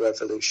evolution, not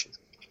revolution.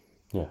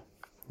 Yeah.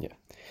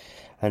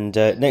 And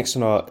next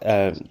on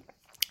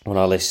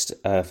our list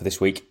for this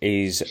week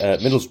is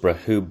Middlesbrough,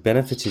 who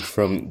benefited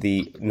from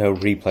the no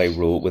replay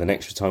rule with an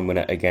extra time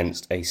winner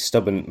against a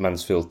stubborn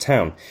Mansfield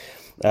Town.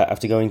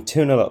 After going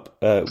 2-0 up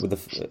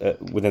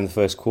within the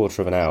first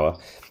quarter of an hour,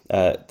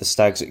 the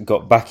Stags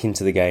got back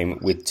into the game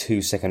with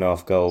 2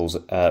 second-half goals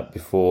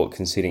before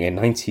conceding a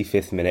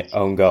 95th minute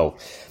own goal.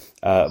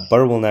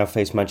 Borough will now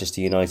face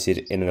Manchester United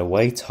in an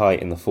away tie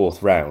in the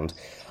 4th round.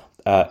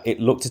 It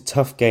looked a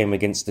tough game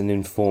against an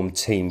informed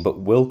team, but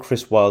will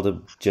Chris Wilder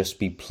just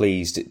be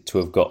pleased to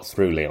have got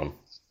through, Leon?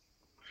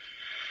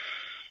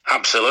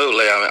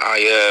 Absolutely.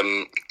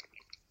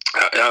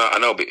 I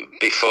know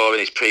before in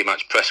his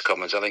pre-match press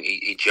comments, I think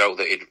he joked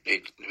that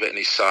he'd written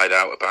his side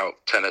out about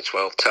 10 or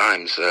 12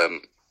 times,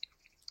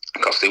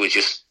 because they were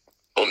just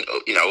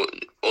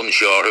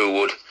unsure who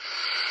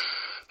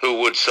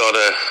would sort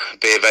of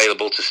be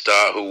available to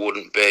start, who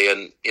wouldn't be,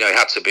 and he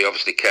had to be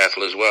obviously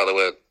careful as well. There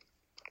were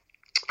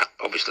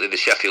obviously the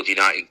Sheffield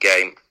United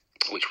game,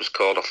 which was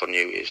called off on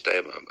New Year's Day,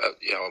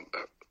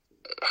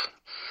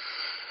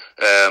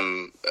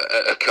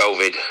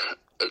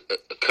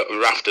 a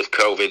raft of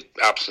COVID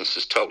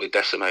absences totally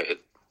decimated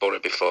Borough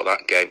before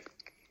that game.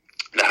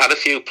 They had a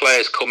few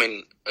players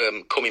coming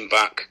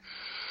back,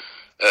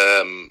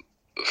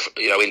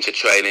 into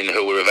training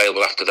who were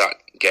available after that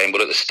game.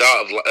 But at the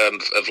start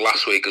of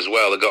last week as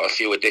well, they got a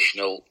few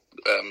additional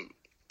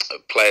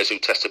players who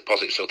tested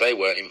positive, so they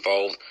weren't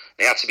involved.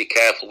 They had to be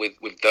careful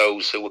with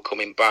those who were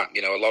coming back.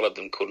 A lot of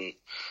them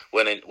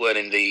weren't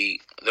in the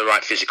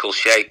right physical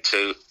shape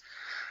to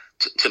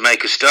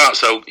make a start.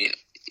 So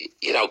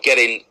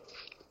getting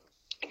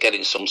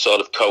some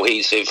sort of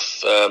cohesive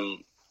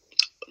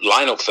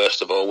lineup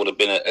first of all would have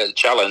been a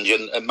challenge.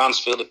 And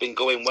Mansfield have been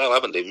going well,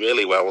 haven't they?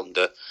 Really well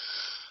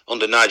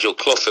under Nigel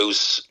Clough,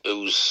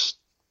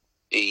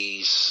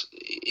 he's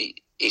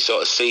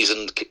sort of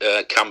seasoned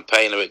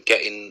campaigner at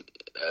getting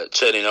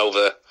turning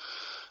over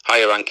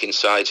higher ranking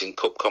sides in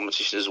cup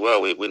competition as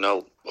well. We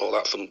know all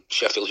that from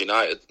Sheffield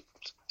United,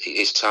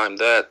 his time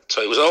there.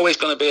 So it was always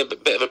going to be a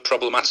bit of a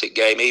problematic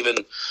game. Even,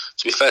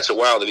 to be fair to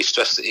Wilder, he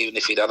stressed that even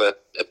if he'd had a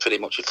pretty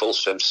much a full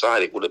strength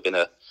side, it would have been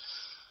a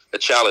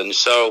challenge.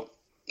 So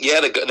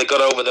yeah, they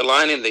got over the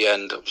line in the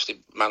end. Obviously,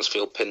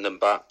 Mansfield pinned them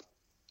back,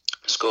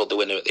 scored the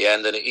winner at the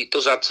end, and it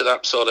does add to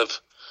that sort of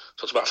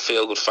talks about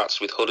feel good facts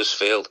with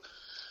Huddersfield.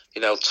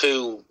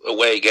 2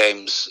 away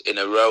games in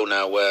a row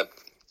now where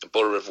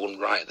Borough have won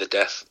right at the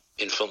death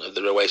in front of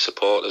their away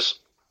supporters.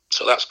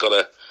 So that's got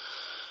to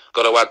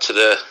add to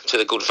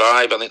the good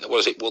vibe. I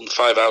think won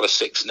 5 out of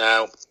 6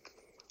 now,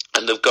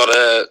 and they've got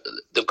a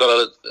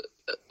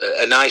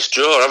nice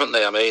draw, haven't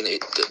they? I mean,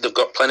 they've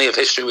got plenty of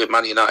history with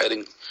Man United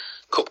in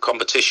cup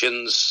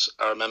competitions.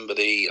 I remember I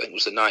think it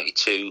was the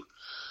 '92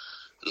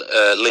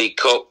 League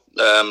Cup,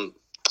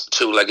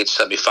 2-legged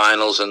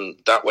semi-finals, and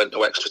that went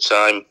to extra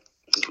time.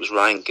 I think it was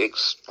Ryan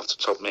Giggs off the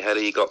top of my head.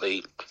 He got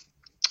the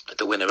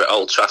winner at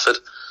Old Trafford.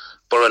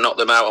 Borough knocked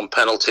them out on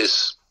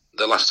penalties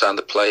the last time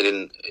they played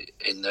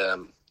in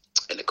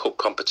a cup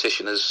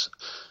competition as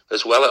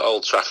well at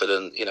Old Trafford,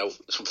 and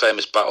some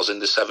famous battles in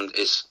the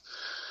 70s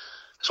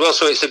as well.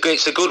 So it's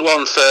a good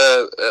one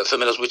for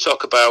Middlesbrough. We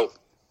talk about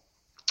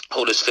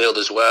Huddersfield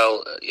as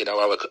well.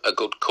 How a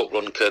good cup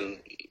run can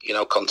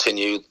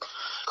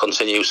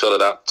continue sort of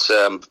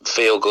that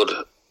feel good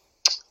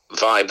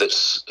vibe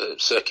that's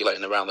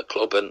circulating around the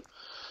club. And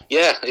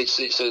yeah, it's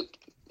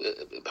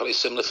probably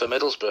similar for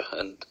Middlesbrough.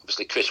 And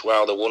obviously Chris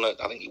Wilder won it.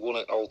 I think he won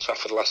at Old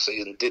Trafford last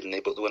season, didn't he?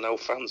 But there were no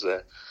fans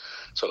there,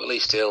 so at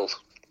least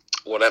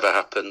whatever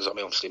happens, I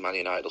mean, obviously Man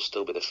United will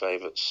still be the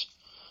favourites,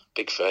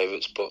 big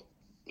favourites, but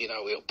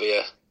it'll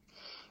be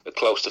a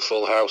close to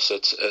full house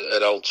at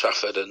Old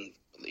Trafford, and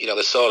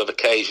the sort of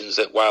occasions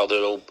that Wilder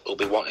will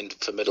be wanting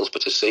for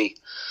Middlesbrough to see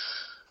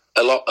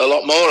a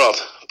lot more of.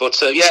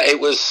 But yeah, it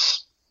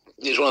was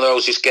one of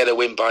those just get a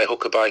win by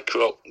hook or by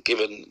crook,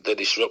 given the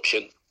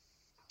disruption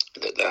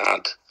that they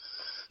had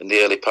in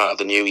the early part of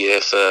the new year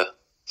for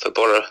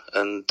Borough,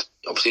 and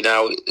obviously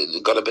now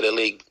they've got a bit of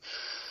league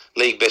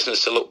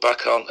business to look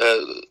back on,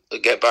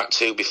 get back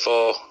to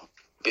before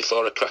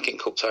a cracking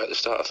cup tie at the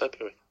start of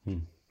February.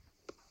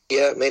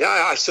 Yeah, I mean,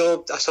 I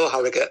saw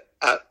Harrogate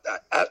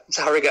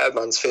at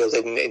Mansfield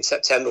in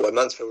September, when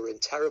Mansfield were in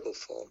terrible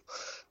form.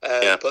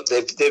 But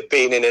they've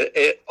been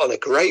on a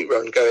great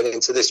run going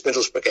into this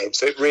Middlesbrough game,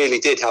 so it really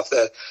did have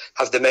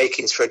the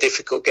makings for a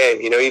difficult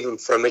game. Even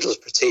for a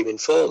Middlesbrough team in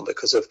form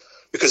because of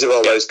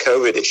all those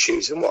COVID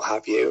issues and what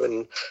have you.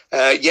 And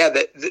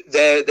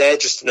they're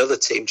just another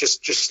team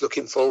just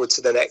looking forward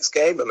to the next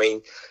game. I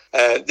mean,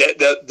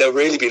 they'll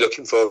really be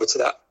looking forward to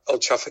that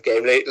Old Trafford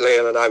game.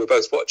 Leon and I were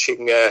both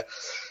watching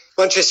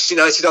Manchester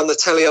United on the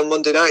telly on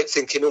Monday night,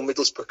 thinking,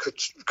 Middlesbrough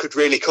could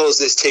really cause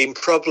this team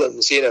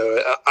problems.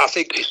 I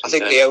think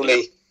the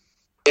only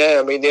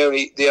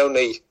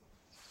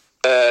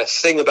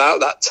thing about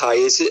that tie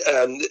is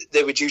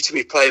they were due to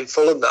be playing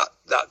Fulham that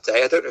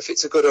day. I don't know if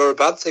it's a good or a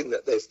bad thing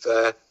that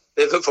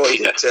they've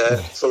avoided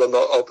Fulham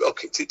or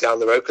kicked it down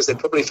the road, because they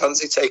probably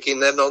fancy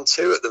taking them on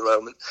too at the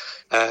moment.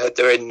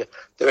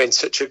 They're in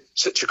such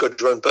a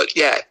good run, but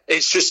yeah,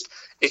 it's just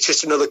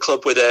another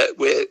club with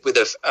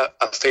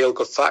a feel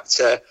good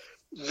factor,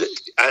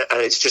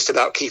 and it's just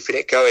about keeping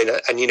it going.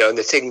 And and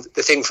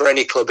the thing for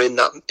any club in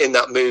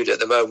that mood at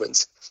the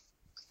moment,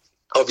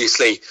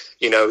 obviously,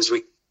 as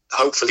we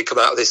hopefully come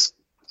out of this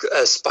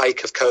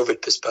spike of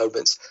COVID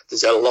postponements,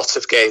 there's a lot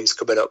of games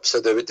coming up, so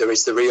there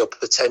is the real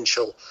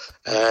potential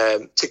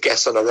to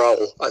get on a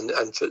roll,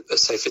 and for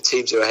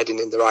teams who are heading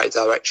in the right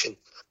direction,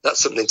 that's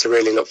something to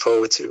really look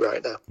forward to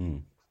right now.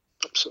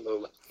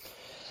 Absolutely.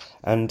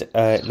 And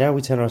now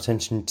we turn our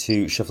attention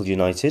to Sheffield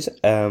United.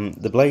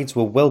 The Blades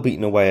were well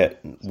beaten away at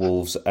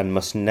Wolves and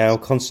must now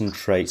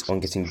concentrate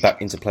on getting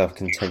back into playoff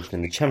contention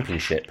in the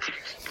Championship.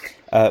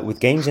 With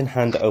games in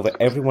hand over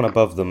everyone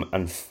above them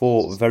and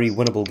 4 very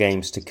winnable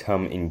games to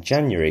come in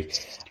January,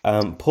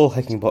 Paul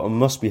Heckingbottom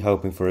must be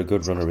hoping for a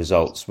good run of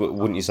results,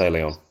 wouldn't you say,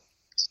 Leon?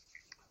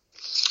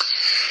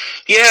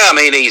 Yeah, I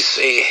mean,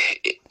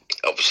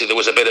 obviously there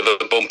was a bit of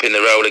a bump in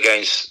the road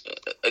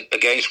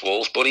against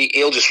Wolves, but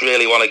he'll just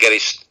really want to get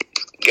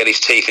his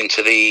teeth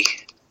into the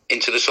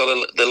sort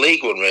of the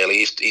league one. Really,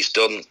 he's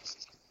done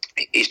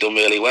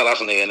really well,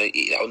 hasn't he?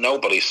 And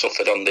nobody's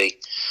suffered on the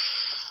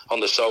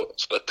sort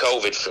of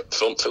COVID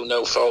front through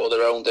no fault of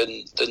their own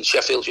than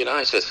Sheffield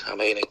United. I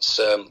mean, it's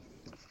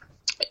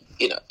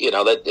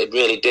they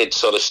really did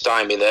sort of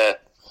stymie their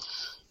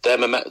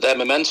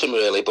momentum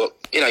really. But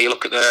you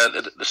look at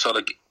the sort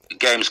of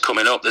games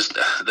coming up. There's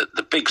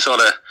the big sort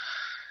of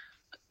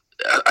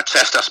a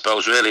test, I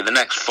suppose. Really, the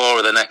next 4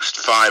 of the next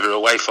 5 are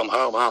away from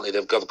home, aren't they?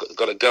 They've got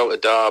to go to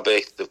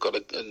Derby. They've got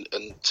to,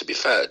 and to be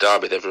fair,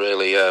 Derby, they've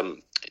really,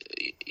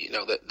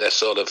 their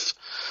sort of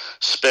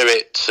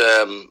spirit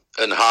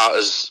and heart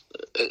as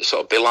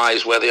sort of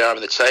belies where they are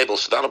in the table.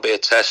 So that'll be a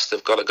test.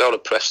 They've got to go to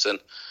Preston,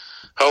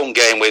 home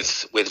game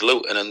with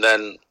Luton, and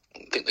then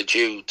I think they're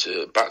due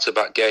to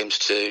back-to-back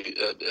games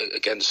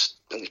against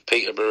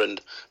Peterborough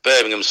and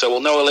Birmingham, so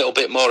we'll know a little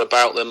bit more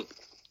about them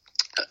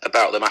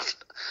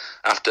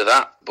after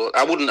that. But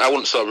I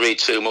wouldn't sort of read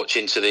too much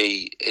into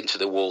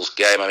the Wolves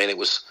game. I mean, it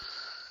was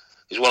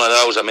one of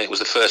those. I mean, it was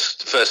the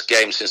first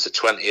game since the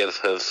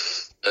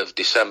 20th of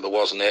December,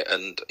 wasn't it?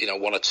 And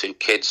one or two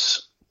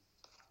kids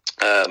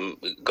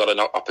got an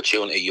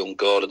opportunity. Young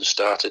Gordon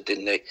started,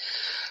 didn't he?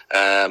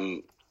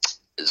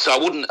 So I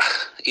wouldn't,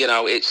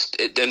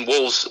 then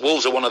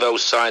Wolves are one of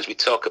those sides we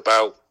talk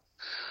about,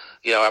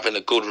 having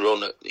a good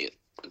run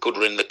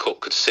in the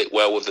cup could sit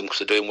well with them because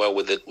they're doing well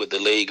with the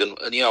league, and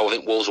I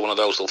think Wolves are one of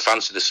those that'll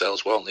fancy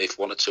themselves, won't they, if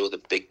one or two of the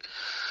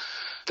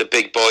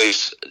big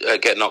boys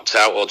get knocked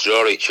out or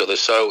draw each other.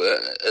 So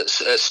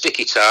it's a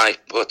sticky tie,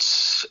 but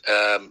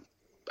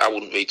I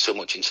wouldn't read too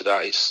much into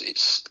that.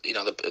 It's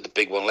the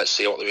big one. Let's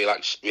see what the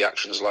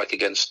reaction's like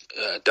against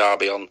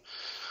Derby on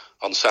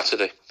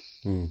Saturday.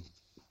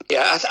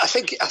 Yeah, I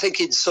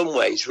think in some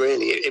ways,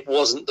 really, it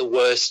wasn't the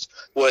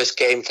worst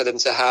game for them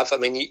to have. I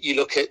mean, you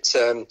look at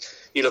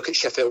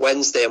Sheffield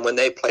Wednesday, and when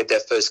they played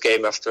their first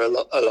game after a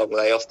long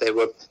layoff, they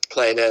were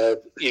playing a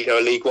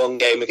League One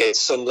game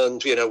against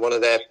Sunderland, one of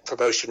their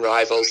promotion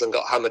rivals, and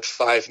got hammered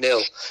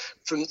 5-0.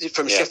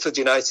 From Sheffield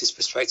United's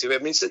perspective, I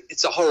mean,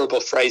 it's a horrible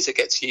phrase that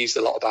gets used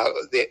a lot about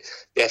the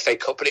FA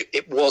Cup, but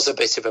it was a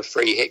bit of a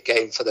free hit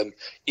game for them.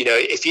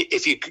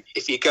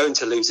 If you're going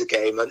to lose a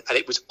game, and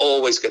it was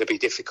always going to be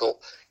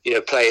difficult,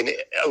 playing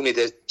only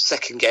the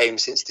second game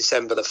since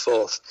December the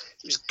 4th,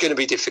 it was going to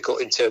be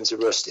difficult in terms of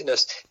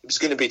rustiness. It was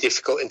going to be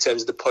difficult in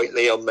terms of the point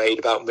Leon made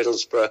about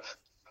Middlesbrough.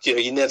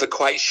 You're never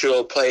quite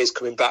sure, players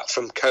coming back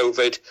from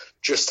COVID,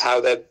 just how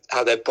their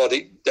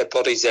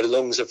bodies, their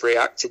lungs have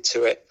reacted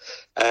to it.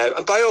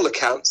 And by all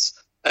accounts,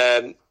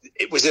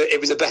 it was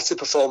a better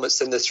performance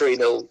than the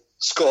 3-0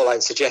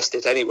 scoreline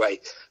suggested anyway.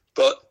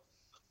 But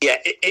yeah,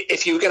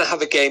 if you were going to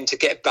have a game to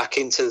get back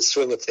into the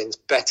swing of things,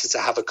 better to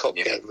have a cup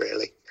game,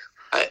 really.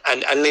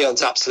 And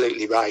Leon's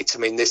absolutely right. I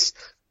mean, this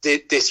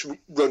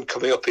run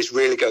coming up is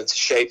really going to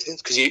shape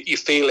things, because you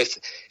feel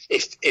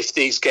if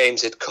these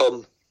games had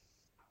come,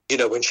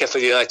 when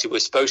Sheffield United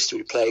was supposed to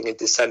be playing in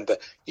December,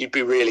 you'd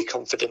be really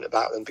confident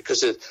about them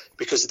because of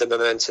the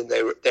momentum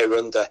they were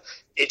under.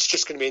 It's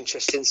just going to be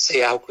interesting to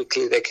see how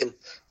quickly they can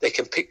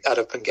pick that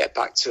up and get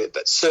back to it.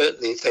 But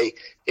certainly,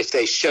 if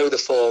they show the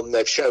form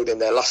they've showed in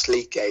their last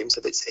league games,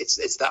 that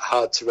it's that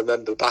hard to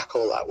remember back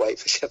all that way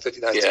for Sheffield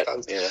United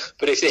fans. Yeah.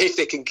 But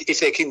if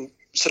they can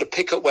sort of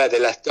pick up where they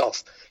left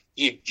off,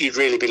 you'd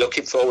really be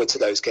looking forward to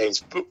those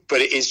games. But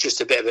it is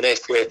just a bit of an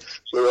if.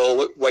 We're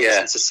all waiting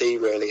to see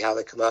really how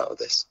they come out of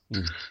this.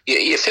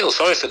 You feel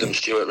sorry for them,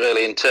 Stuart,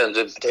 really, in terms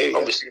of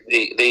obviously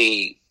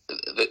the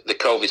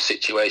COVID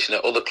situation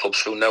at other clubs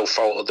through no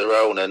fault of their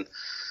own. And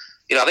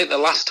I think the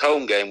last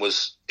home game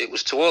was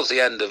towards the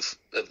end of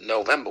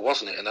November,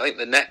 wasn't it? And I think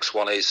the next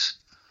one it's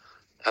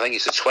the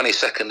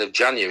 22nd of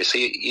January. So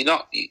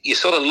you're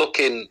sort of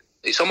looking.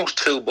 It's almost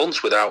 2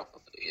 months without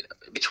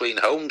between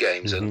home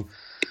games. And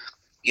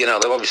they've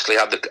obviously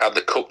had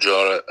the cup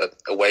draw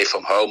away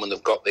from home, and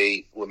they've got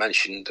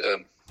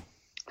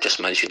just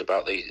mentioned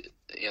about the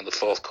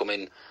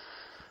forthcoming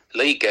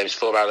league games,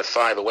 4 out of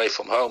 5 away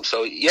from home.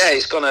 So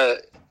it's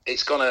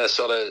gonna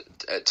sort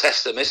of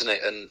test them, isn't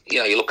it? And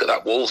you look at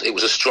that Wolves. It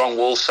was a strong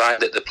Wolves side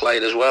that they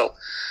played as well.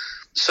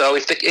 So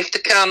if they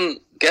can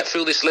get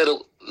through this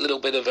little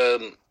bit of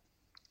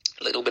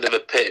a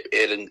pit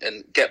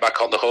and get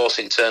back on the horse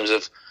in terms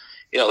of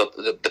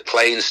the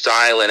playing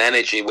style and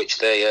energy,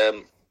 which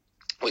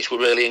were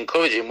really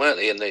encouraging, weren't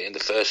they, in the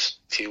first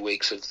few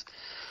weeks of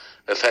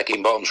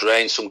Heckingbottom's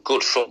reign? Some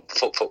good front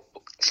foot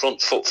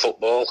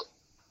football.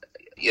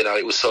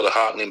 It was sort of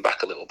harkening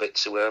back a little bit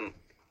to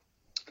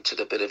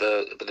the bit of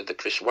the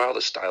Chris Wilder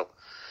style.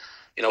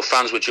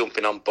 Fans were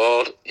jumping on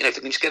board. If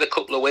they can just get a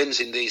couple of wins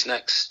in these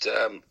next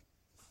 4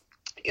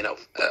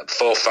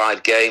 or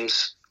 5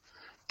 games,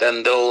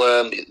 then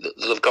they'll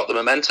have got the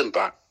momentum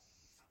back.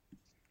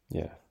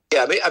 Yeah.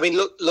 I mean,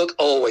 look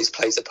always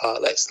plays a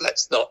part.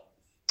 Let's not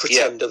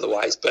pretend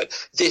otherwise. But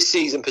this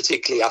season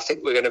particularly, I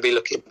think we're going to be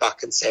looking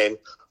back and saying,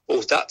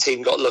 "Oh, that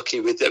team got lucky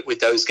with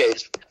those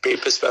games being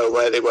postponed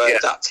where they were. Yeah.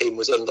 That team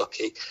was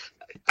unlucky."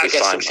 I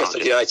guess from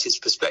Sheffield United's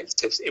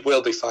perspective, it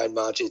will be fine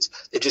margins.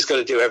 They've just got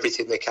to do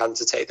everything they can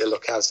to take their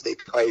luck out of the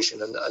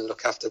equation and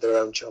look after their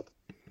own job.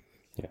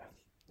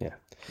 Yeah.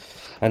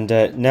 And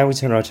now we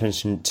turn our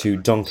attention to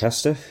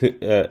Doncaster,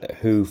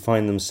 who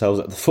find themselves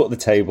at the foot of the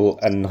table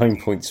and 9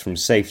 points from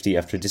safety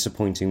after a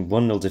disappointing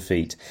 1-0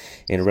 defeat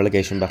in a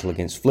relegation battle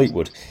against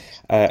Fleetwood.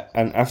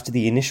 And after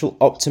the initial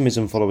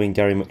optimism following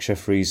Gary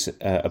McSheffrey's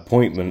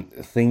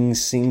appointment,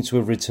 things seem to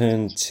have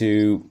returned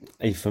to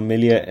a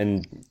familiar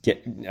and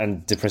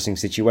depressing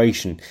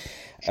situation.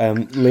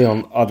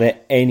 Leon, are there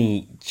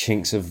any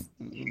chinks of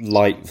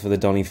light for the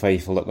Donny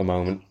faithful at the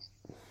moment?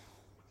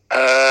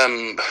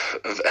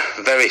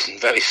 Very,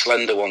 very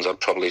slender ones,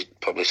 I'd probably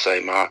say,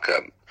 Mark.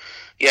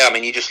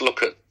 You just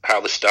look at how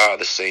the start of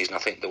the season, I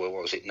think there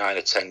were, 9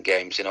 or 10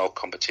 games in all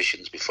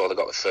competitions before they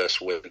got the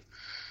first win.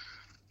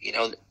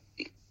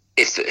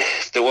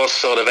 if there was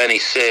sort of any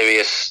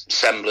serious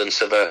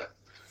semblance of a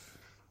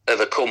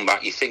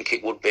comeback, you think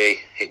it would be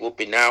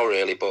now,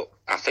 really. But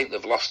I think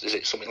they've lost. Is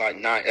it something like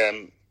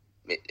 9?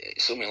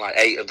 Something like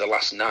 8 of the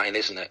last 9,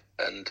 isn't it?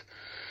 And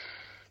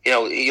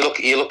you look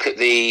at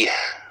the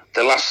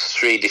last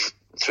three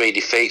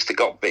defeats. They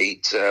got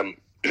beat. They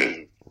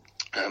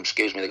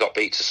got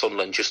beat to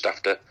Sunderland just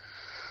after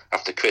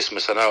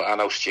Christmas. I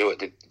know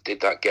Stuart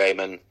did that game,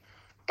 and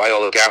by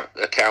all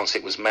accounts,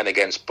 it was men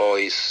against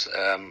boys.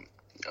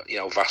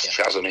 Vast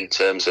chasm in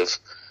terms of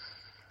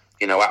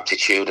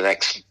aptitude and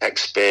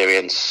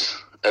experience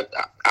at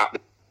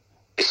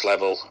this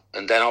level.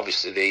 And then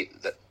obviously they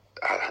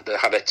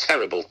had a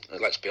terrible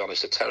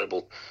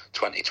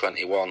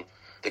 2021.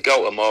 They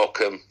go to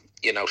Morecambe,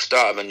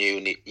 start of a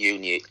new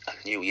year.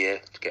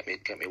 Get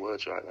me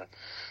words right there.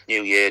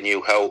 New year,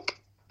 new hope.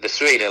 They're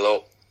 3-0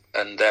 up,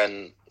 and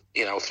then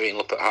 3-0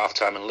 up at half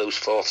time and lose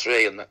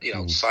 4-3,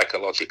 and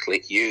psychologically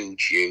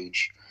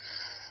huge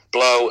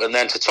blow. And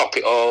then to top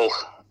it all,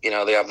 they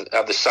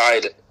have the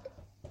side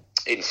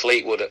in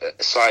Fleetwood,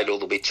 a side who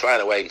they'll be trying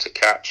to aim to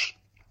catch.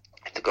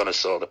 They're going to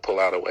sort of pull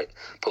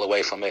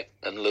away from it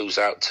and lose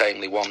out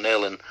tamely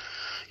 1-0. And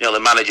the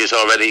manager's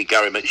already,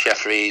 Gary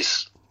McSheffrey.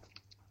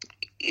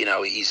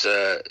 He's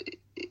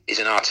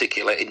an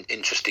articulate,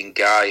 interesting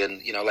guy,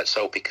 and let's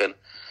hope he can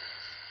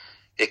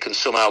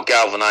somehow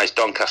galvanise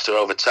Doncaster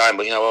over time.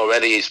 But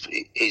already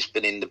he's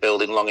been in the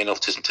building long enough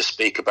to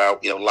speak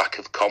about lack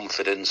of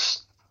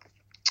confidence,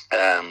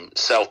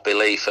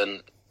 self-belief,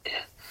 and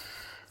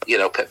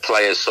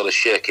players sort of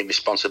shirking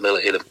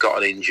responsibility. They've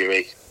got an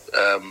injury.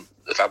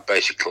 They've had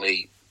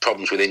basically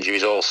problems with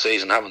injuries all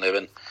season, haven't they?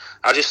 And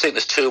I just think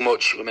there's too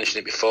much. We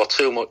mentioned it before.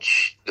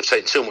 They've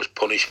taken too much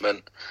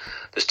punishment.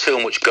 There's too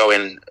much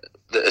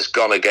that has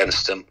gone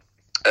against them.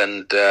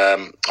 And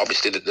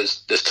obviously,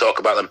 there's talk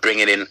about them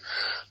bringing in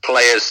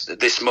players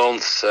this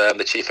month.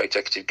 The chief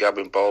executive,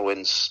 Gabriel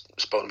Baldwin's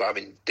spoken about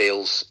having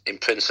deals in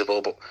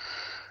principle. But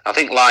I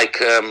think, I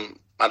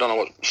don't know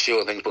what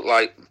Stuart thinks, but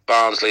like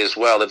Barnsley as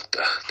well, I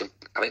think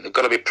they've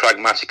got to be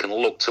pragmatic and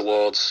look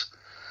towards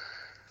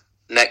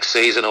next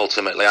season.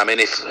 Ultimately, I mean,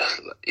 if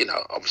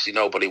obviously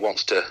nobody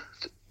wants to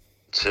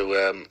throw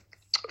in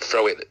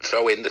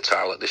the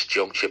towel at this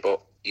juncture,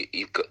 but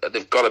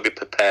they've got to be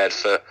prepared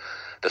for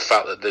the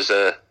fact that there's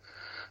a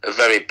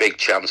very big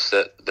chance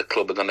that the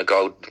club are going to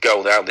go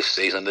down this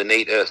season. They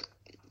need to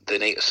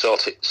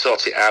sort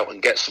it out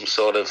and get some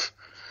sort of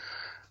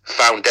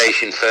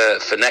foundation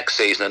for next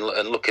season.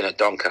 And looking at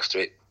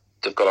Doncaster,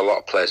 they've got a lot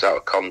of players out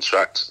of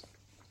contract.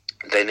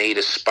 They need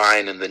a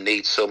spine, and they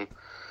need some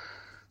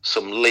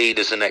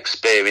leaders and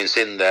experience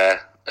in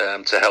there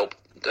to help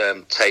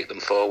take them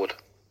forward.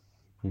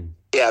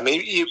 Yeah, I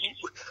mean,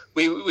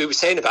 we were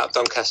saying about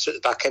Doncaster at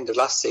the back end of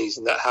last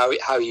season that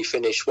how you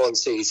finish one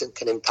season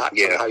can impact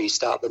on how you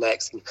start the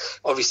next. And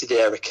obviously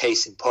they're a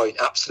case in point,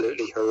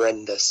 absolutely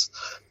horrendous,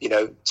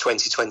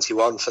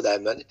 2021 for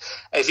them. And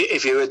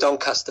if you're a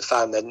Doncaster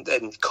fan, then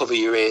cover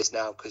your ears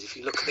now, because if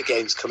you look at the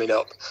games coming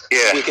up,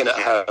 Wigan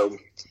at home,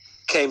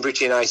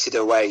 Cambridge United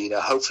away,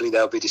 hopefully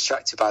they'll be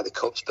distracted by the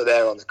cups, but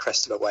they're on the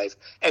crest of a wave.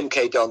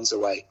 MK Dons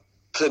away,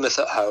 Plymouth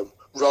at home,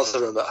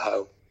 Rotherham at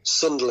home,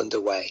 Sunderland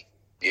away,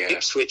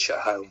 Ipswich at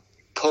home,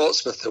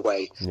 Portsmouth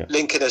away,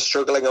 Lincoln are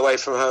struggling away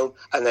from home,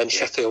 and then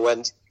Sheffield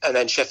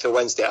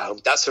Wednesday at home.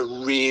 That's a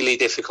really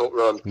difficult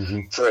run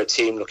for a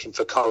team looking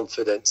for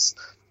confidence.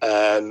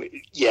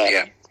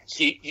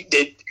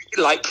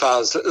 Like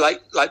Barnsley,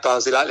 like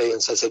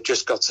Leon says, they've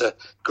just got to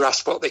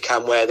grasp what they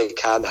can where they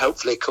can.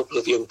 Hopefully, a couple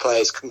of young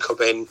players can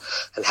come in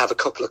and have a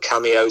couple of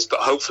cameos,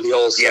 but hopefully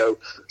also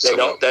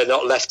they're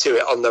not left to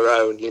it on their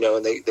own,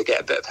 and they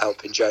get a bit of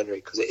help in January,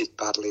 because it is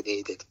badly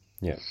needed.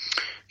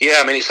 Yeah,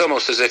 I mean, it's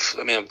almost as if,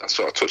 I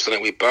sort of touched on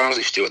it with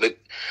Barnsley, Stuart.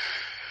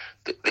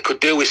 They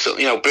could do with some,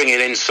 bringing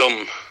in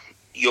some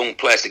young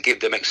players to give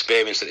them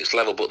experience at this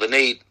level, but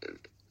they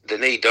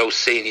need those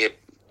senior,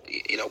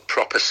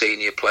 proper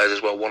senior players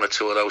as well, one or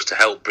two of those to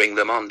help bring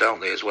them on,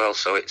 don't they, as well?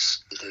 So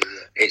it's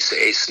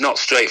not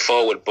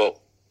straightforward, but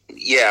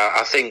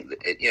I think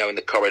in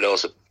the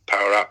corridors of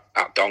power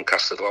at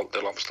Doncaster,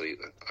 they'll obviously,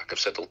 like I've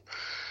said,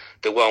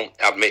 they won't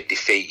admit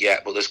defeat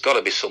yet, but there's got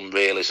to be some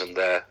realism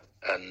there,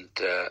 and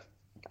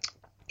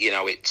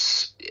they've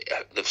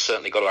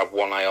certainly got to have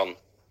one eye on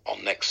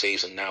next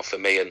season now for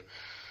me,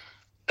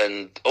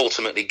 and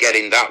ultimately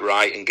getting that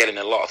right and getting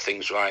a lot of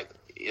things right,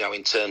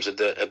 in terms of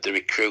the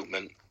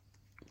recruitment.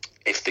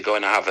 If they're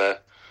going to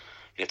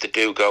if they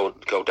do go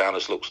down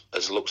as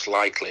looks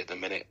likely at the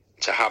minute,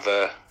 to have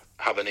an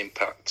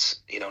impact,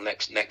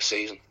 next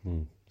season.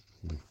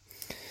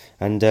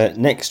 And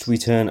next, we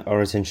turn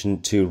our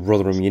attention to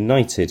Rotherham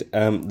United.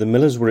 The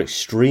Millers were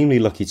extremely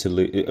unlucky to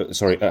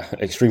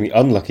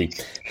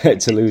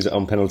lose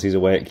on penalties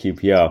away at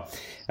QPR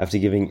after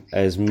giving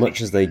as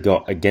much as they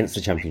got against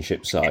the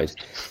Championship side.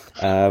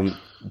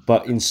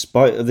 But in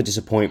spite of the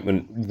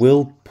disappointment,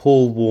 will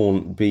Paul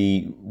Warne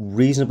be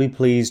reasonably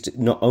pleased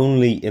not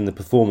only in the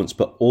performance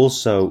but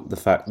also the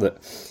fact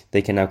that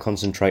they can now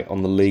concentrate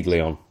on the league,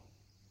 Leon?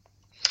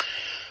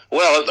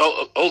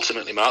 Well,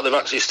 ultimately, Mark, they're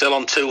actually still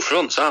on two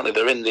fronts, aren't they?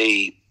 They're in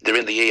the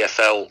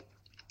EFL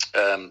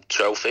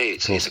trophy.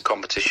 It's a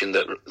competition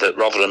that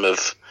Rotherham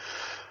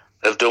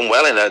have done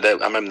well in. I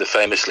remember they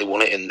famously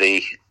won it in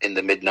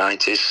the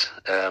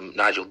mid-90s.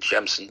 Nigel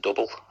Jemson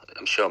double.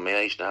 I'm showing my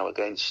age now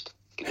against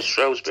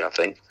Shrewsbury, I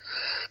think.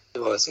 It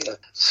was, yeah.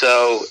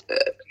 So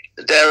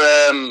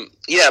they're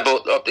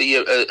but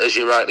as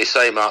you rightly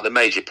say, Mark, the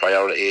major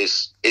priority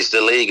is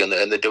the league, and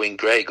they're doing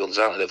great guns,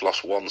 aren't they? They've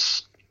lost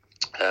once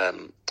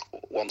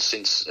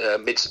since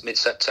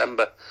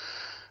mid-September.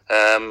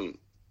 And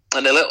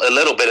a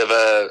little bit of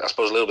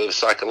a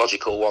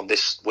psychological one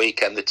this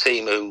weekend. The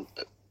team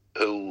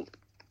who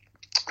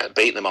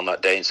beat them on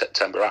that day in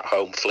September at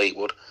home,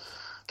 Fleetwood,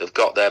 they've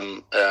got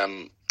them.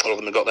 All of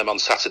them have got them on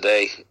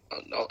Saturday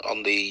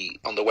on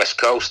the West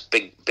Coast.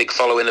 Big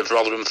following of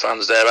Rotherham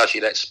fans there, as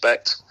you'd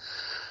expect.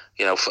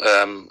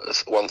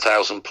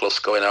 1,000 plus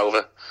going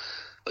over.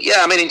 But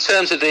yeah, I mean, in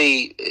terms of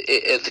the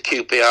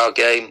QPR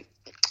game,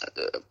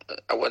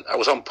 I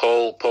was on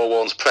Paul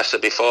Warren's presser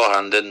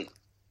beforehand, and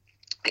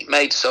it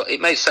made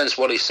sense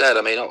what he said.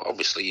 I mean,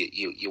 obviously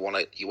you want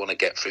to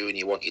get through and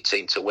you want your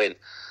team to win,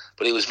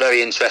 but he was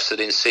very interested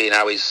in seeing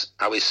how his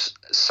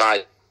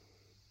side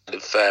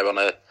did fare on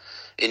a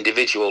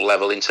individual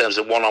level in terms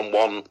of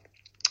one-on-one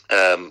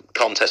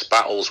contest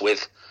battles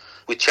with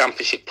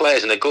championship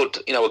players, and a good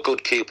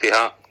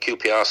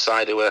QPR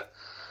side who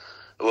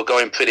were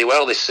going pretty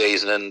well this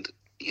season. And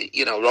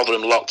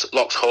Rotherham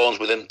locked horns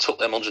with them, took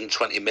them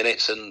 120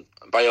 minutes, and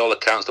by all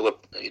accounts, they were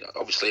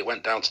obviously it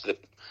went down to the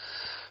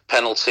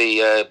penalty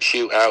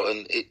shootout,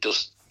 and it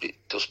does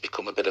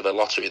become a bit of a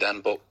lottery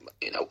then. But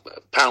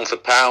pound for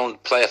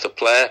pound, player for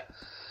player,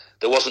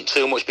 there wasn't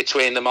too much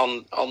between them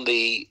on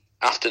the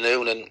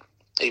afternoon. And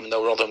even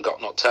though Rotherham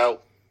got knocked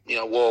out,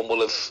 Warren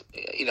will have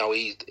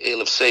he'll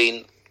have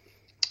seen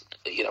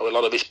a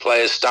lot of his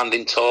players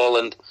standing tall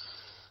and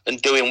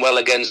doing well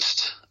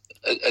against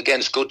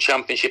good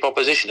championship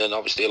opposition. And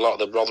obviously a lot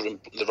of the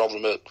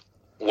Rotherham are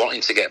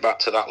wanting to get back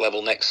to that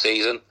level next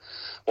season,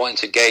 wanting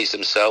to gauge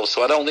themselves.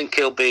 So I don't think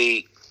he'll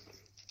be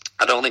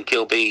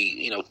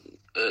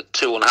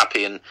too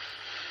unhappy in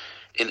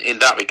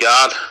that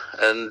regard.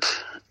 And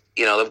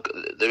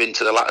they're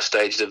into the latter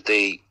stages of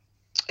the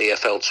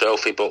EFL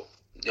trophy, but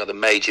the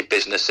major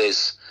business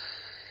is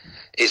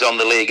on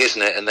the league,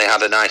 isn't it? And they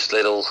had a nice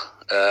little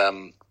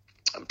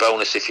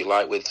bonus, if you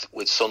like, with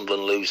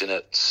Sunderland losing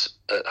at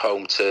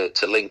home to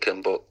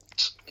Lincoln, but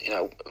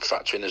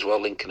factoring as well,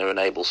 Lincoln are an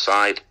able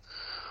side,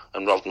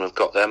 and Rotherham have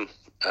got them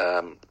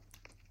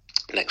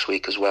next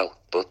week as well.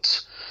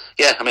 But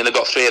yeah, I mean, they've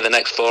got 3 of the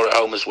next 4 at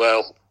home as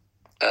well.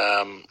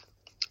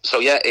 So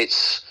yeah,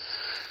 it's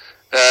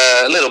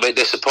a little bit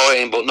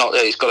disappointing, but not.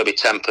 It's got to be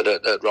tempered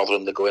at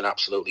Rotherham. They're going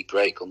absolutely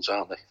great guns,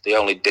 aren't they? The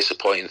only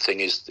disappointing thing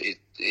is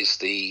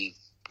the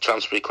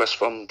transfer request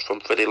from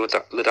Freddie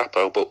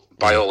Ladapo, but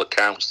by all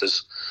accounts,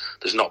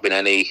 there's not been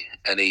any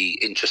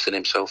interest in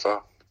him so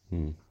far.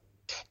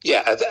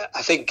 Yeah,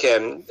 I think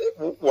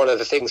one of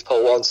the things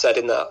Paul Warren said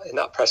in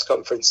that press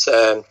conference,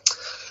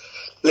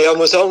 Leon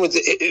was on with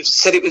it,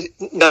 said it was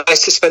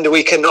nice to spend a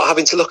weekend not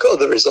having to look at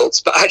other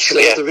results, but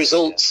actually the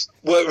results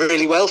worked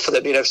really well for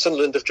them.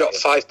 Sunderland have dropped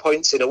 5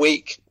 points in a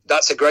week.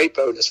 That's a great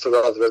bonus for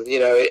Rotherham.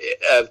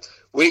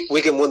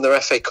 Wigan won their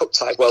FA Cup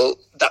tie. Well,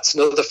 that's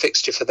another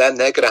fixture for them.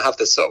 They're going to have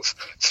the sort of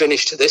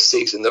finish to this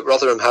season that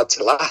Rotherham had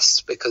to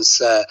last, because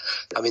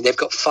they've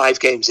got 5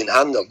 games in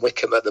hand on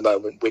Wycombe at the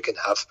moment. Wigan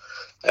have,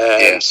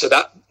 so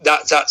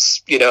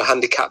that's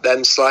handicapped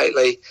them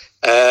slightly.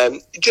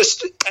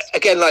 Just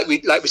again, like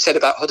we said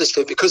about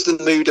Huddersfield, because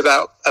the mood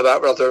about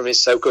Rotherham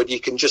is so good, you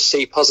can just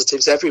see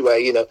positives everywhere.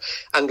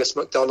 Angus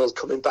MacDonald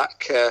coming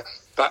back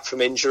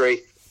from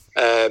injury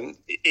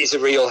is a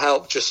real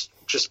help.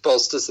 Just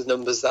bolsters the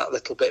numbers that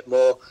little bit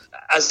more.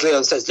 As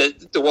Leon says,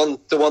 the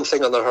one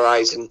thing on the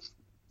horizon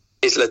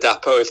is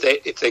Ladapo. If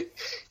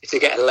they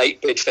get a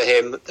late bid for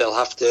him, they'll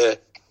have to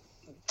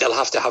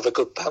have a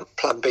good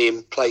plan B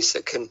in place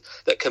that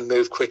can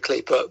move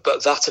quickly. But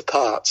that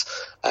apart,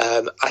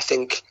 I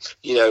think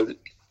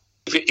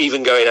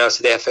even going out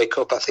of the FA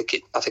Cup, I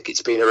think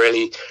it's been a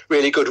really,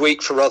 really good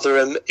week for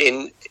Rotherham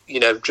in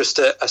just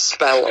a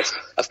spell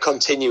of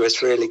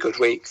continuous really good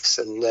weeks.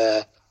 And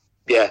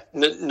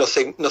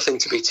nothing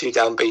to be too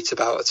downbeat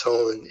about at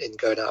all in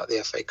going out of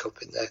the FA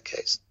Cup in their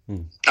case.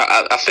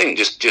 I think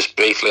just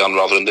briefly on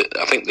Rotherham,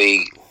 I think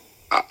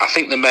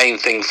the main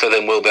thing for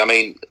them will be, I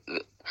mean,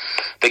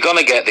 they're going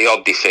to get the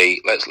odd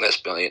defeat. Let's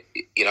be honest,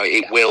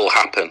 it will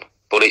happen,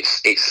 but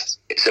it's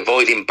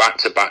avoiding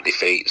back-to-back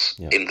defeats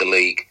in the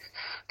league.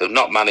 They've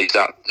not managed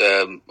that.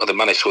 They've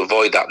managed to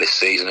avoid that this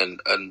season,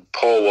 and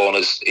Paul Warner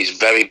is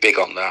very big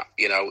on that.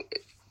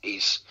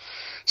 He's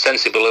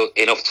sensible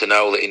enough to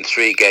know that in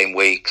 3-game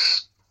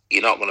weeks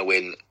you're not going to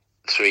win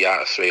 3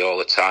 out of 3 all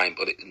the time,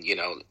 but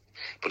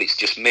it's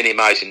just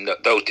minimising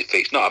those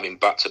defeats, not having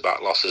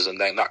back-to-back losses, and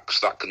then that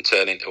can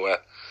turn into a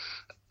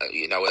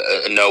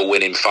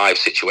no-win in 5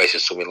 situation,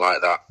 something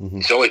like that. Mm-hmm.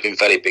 He's always been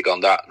very big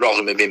on that.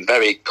 Rotherham have been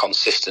very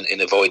consistent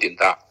in avoiding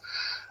that,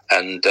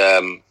 and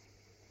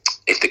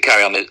if they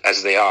carry on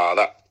as they are,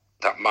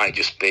 that might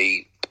just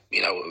be,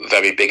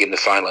 very big in the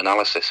final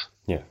analysis.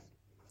 Yeah.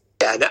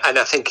 Yeah, and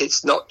I think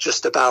it's not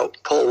just about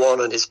Paul Warne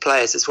and his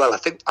players as well. I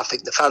think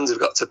the fans have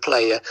got to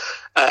play a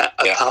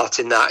part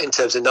in that, in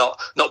terms of not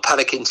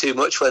panicking too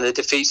much when the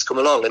defeats come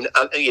along. And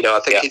I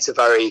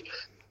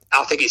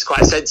think it's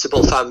quite a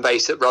sensible fan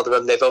base at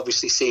Rotherham. They've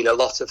obviously seen a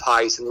lot of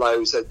highs and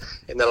lows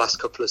in the last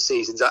couple of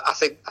seasons. I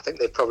think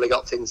they've probably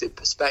got things in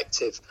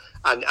perspective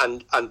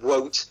and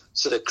won't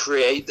sort of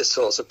create the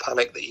sorts of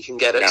panic that you can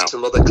get at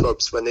some other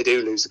clubs when they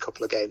do lose a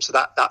couple of games. So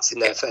that's in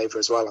their favour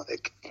as well, I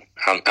think.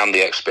 And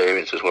the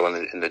experience as well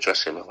in the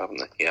dressing room, haven't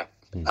they? Yeah,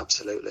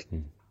 absolutely.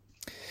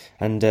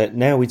 And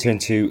now we turn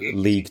to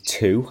League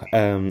Two,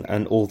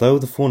 and although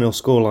the 4-0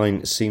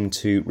 scoreline seemed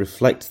to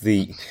reflect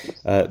the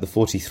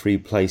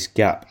 43-place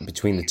gap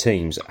between the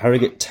teams,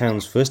 Harrogate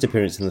Town's first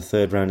appearance in the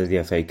third round of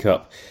the FA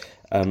Cup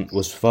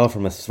was far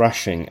from a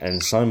thrashing,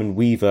 and Simon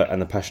Weaver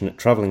and the passionate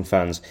travelling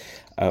fans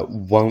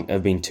won't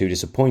have been too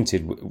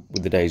disappointed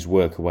with the day's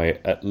work away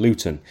at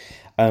Luton.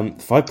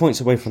 5 points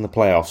away from the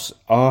playoffs,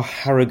 are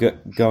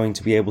Harrogate going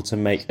to be able to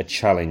make a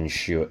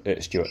challenge,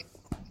 Stuart?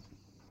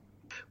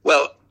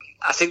 Well,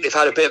 I think they've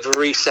had a bit of a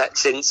reset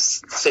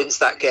since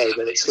that game,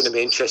 and it's going to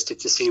be interesting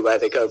to see where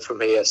they go from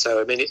here.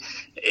 So, I mean,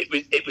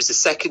 it was the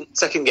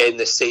second game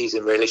this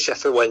season, really.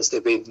 Sheffield Wednesday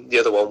being the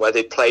other one, where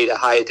they played a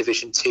higher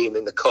division team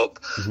in the cup,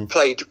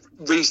 played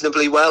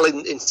reasonably well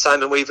in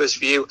Simon Weaver's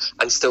view,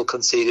 and still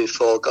conceded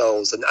 4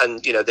 goals.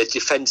 And the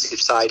defensive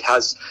side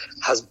has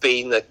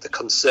been the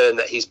concern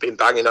that he's been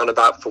banging on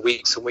about for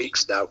weeks and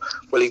weeks now.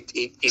 Well,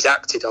 he's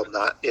acted on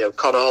that.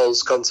 Connor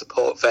Hall's gone to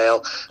Port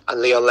Vale,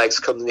 and Leon Leggs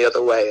come the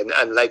other way,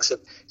 and Leggs,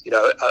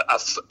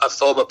 a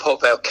former Port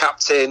Vale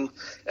captain.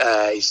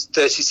 He's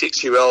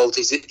 36-year-old.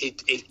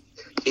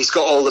 He's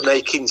got all the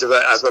makings of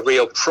a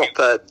real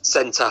proper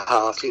centre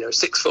half.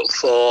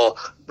 6'4",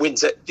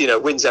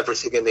 wins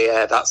everything in the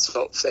air, that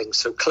sort of thing.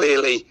 So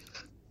clearly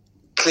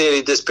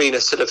there's been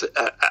a sort of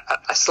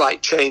a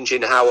slight change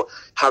in how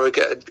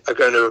Harrogate are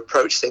going to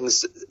approach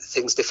things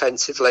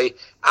defensively,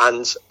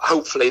 and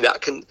hopefully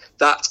that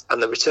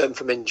and the return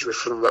from injury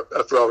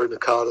of Rory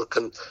McArdle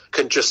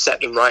can just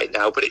set them right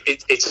now. But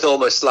it's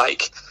almost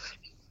like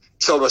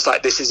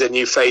this is a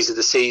new phase of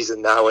the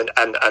season now,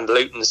 and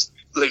Luton's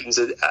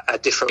a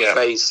different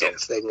phase sort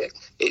of thing.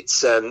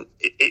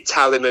 It's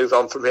how they move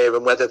on from here,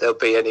 and whether there'll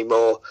be any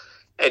more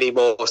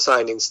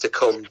signings to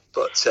come.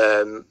 But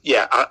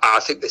I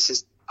think this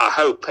is, I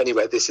hope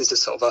anyway, this is a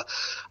sort of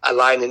a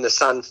line in the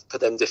sand for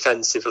them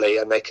defensively,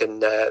 and they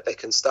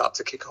can start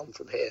to kick on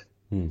from here.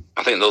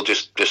 I think they'll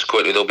just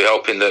quickly, they'll be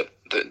hoping that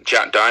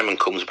Jack Diamond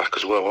comes back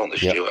as well, won't they,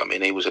 Stuart? I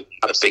mean, he was a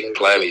big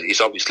player.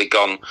 He's obviously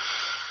gone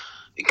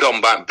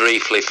back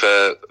briefly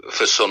for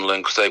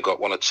Sunderland because they've got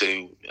 1 or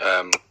 2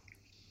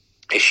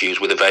 issues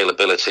with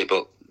availability,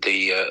 but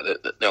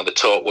the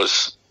talk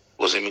was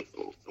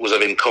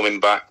of him coming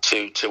back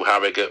to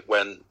Harrogate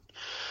when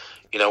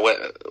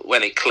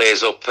it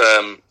clears up,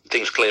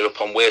 things clear up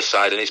on Weir's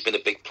side, and he's been a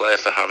big player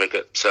for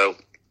Harrogate. So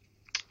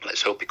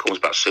let's hope he comes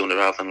back sooner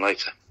rather than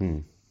later.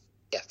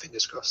 Yeah,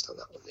 fingers crossed on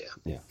that one.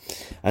 Yeah.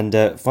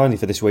 And finally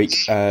for this week,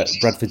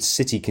 Bradford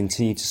City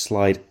continue to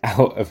slide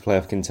out of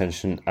playoff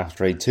contention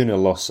after a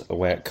 2-0 loss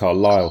away at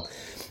Carlisle.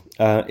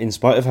 In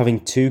spite of having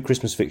 2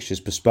 Christmas fixtures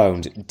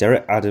postponed,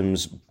 Derek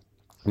Adams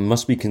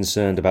must be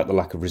concerned about the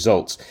lack of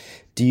results.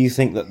 Do you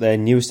think that their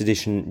newest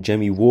addition,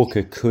 Jamie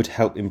Walker, could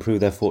help improve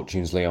their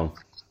fortunes, Leon?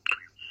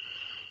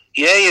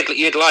 Yeah,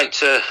 you'd like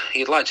to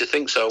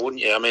think so,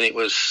 wouldn't you? I mean, it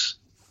was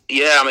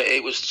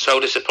so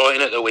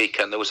disappointing at the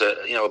weekend. There was a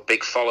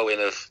big following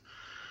of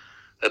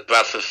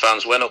Bradford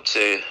fans went up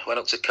to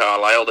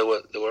Carlisle.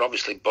 They were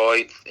obviously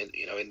buoyed, in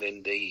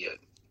the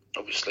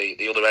obviously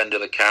the other end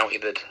of the county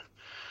that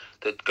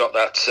got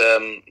that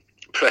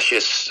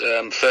precious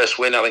first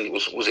win. I think it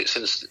was it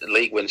since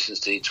league win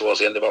towards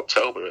the end of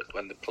October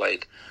when they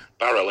played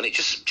Barrow, and it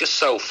just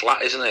so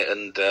flat, isn't it?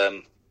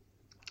 And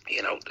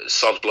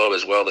sod's blow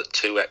as well that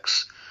 2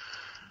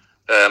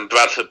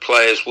 Bradford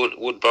players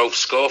would both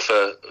score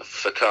for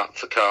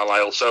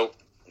Carlisle. So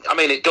I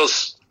mean, it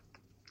does.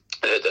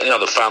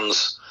 The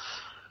fans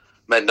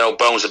made no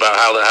bones about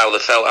how they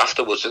felt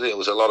afterwards. Did it? There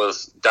was a lot of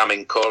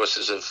damning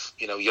choruses of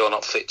you're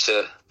not fit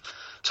to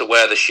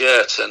wear the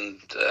shirt,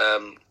 and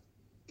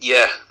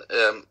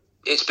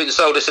it's been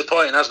so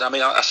disappointing, hasn't it? I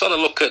mean, I sort of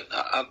look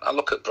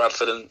at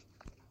Bradford, and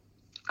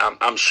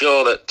I'm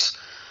sure that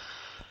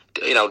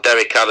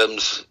Derek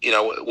Adams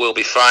will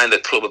be fine. The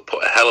club have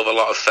put a hell of a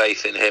lot of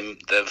faith in him.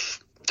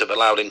 They've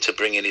allowed him to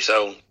bring in his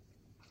own.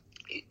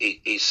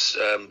 He's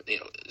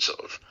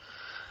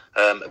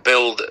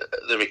build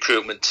the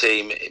recruitment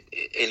team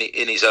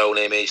in his own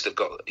image. They've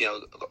got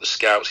got the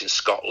scouts in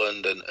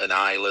Scotland and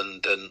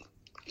Ireland, and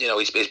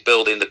he's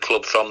building the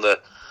club from the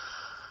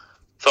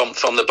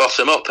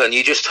bottom up. And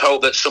you just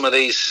hope that some of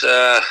these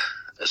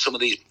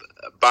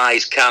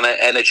buys can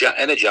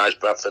energise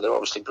Bradford. They've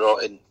obviously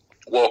brought in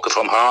Walker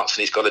from Hearts,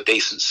 and he's got a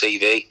decent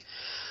CV,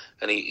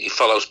 and he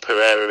follows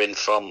Pereira in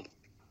from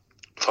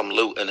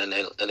Luton, and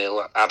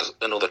he'll add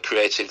another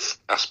creative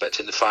aspect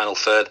in the final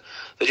third.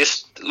 They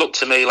just look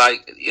to me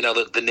like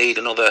they need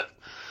another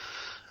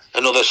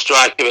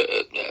striker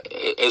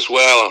as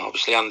well.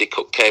 Obviously, Andy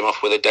Cook came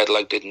off with a dead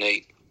leg, didn't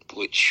he?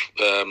 Which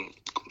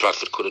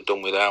Bradford could have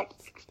done without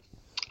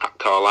at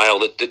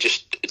Carlisle. They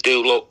just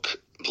do look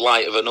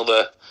light of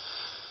another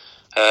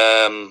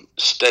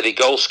steady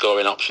goal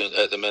scoring option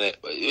at the minute.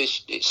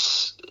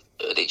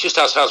 It just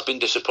has been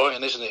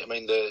disappointing, isn't it? I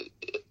mean, the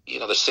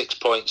 6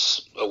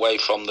 points away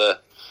from the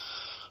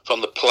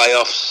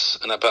playoffs,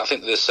 but I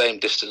think they're the same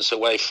distance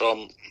away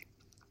from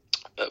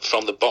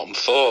the bottom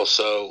four.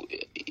 So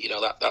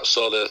that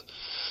sort of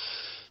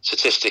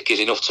statistic is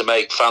enough to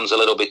make fans a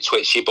little bit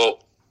twitchy. But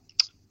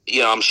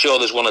I'm sure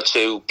there's one or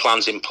two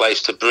plans in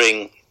place to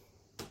bring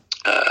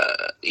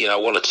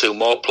one or two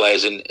more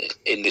players in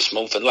this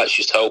month, and let's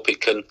just hope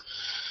it can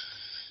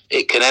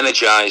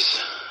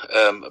energise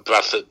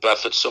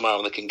Bradford somehow,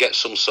 and they can get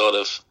some sort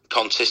of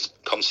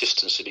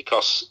consistency.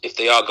 Because if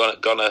they are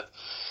gonna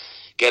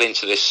get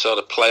into this sort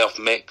of playoff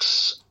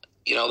mix,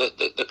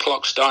 the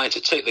clock's starting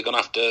to tick. They're gonna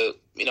have to,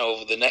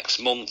 over the next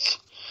month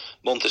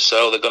or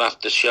so, they're gonna have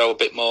to show a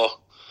bit more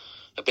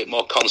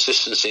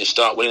consistency and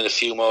start winning a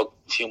few more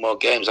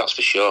games. That's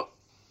for sure.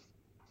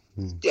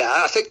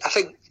 Yeah, I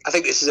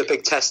think this is a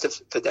big test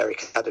for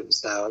Derek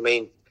Adams now. I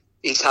mean,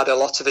 he's had a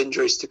lot of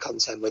injuries to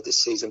contend with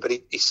this season, but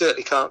he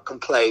certainly can't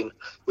complain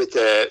with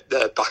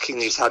the backing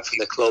he's had from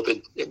the club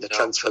in the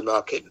transfer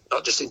market,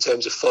 not just in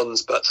terms of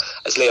funds, but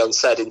as Leon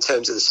said, in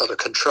terms of the sort of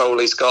control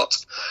he's got.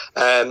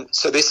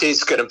 So this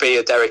is going to be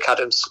a Derek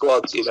Adams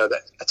squad,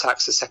 that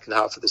attacks the second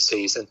half of the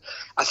season.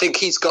 I think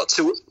he's got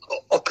to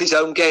up his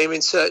own game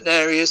in certain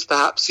areas,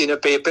 perhaps, be a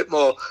bit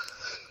more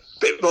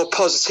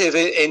positive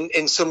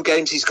in some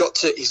games. He's got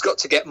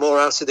to get more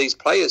out of these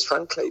players,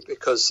 frankly,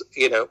 because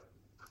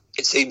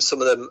it seems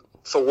some of them,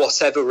 for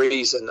whatever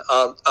reason,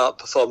 aren't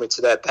performing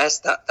to their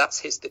best. That's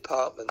his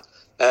department.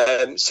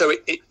 So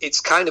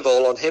it's kind of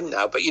all on him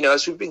now. But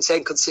as we've been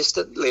saying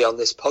consistently on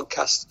this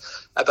podcast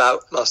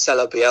about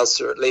Marcelo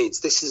Bielsa at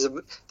Leeds, this is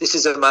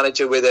a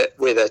manager with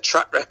a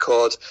track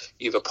record.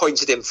 You've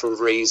appointed him for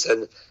a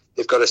reason.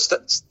 They've got to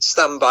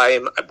stand by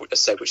him,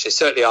 which they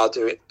certainly are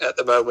doing at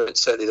the moment.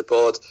 Certainly the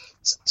board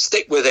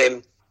stick with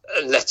him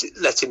and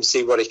let him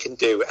see what he can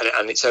do,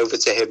 and it's over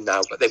to him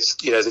now. But they've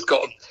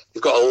got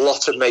a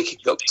lot of making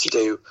up to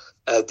do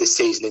this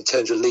season in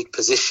terms of league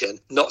position,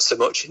 not so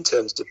much in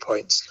terms of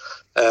points.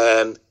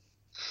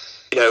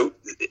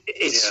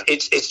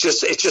 It's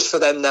just for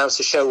them now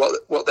to show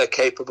what they're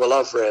capable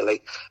of,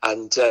 really,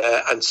 and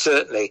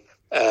certainly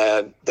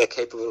they're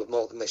capable of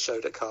more than they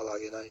showed at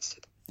Carlisle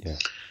United.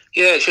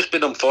 Yeah, it's just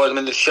been unfortunate. I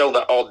mean, they've shown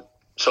that odd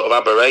sort of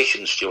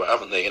aberration, Stuart,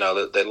 haven't they?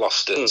 They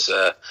lost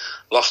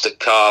at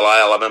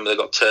Carlisle. I remember they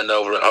got turned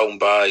over at home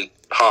by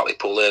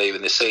Hartlepool earlier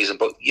in the season.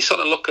 But you sort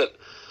of look at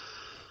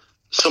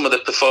some of the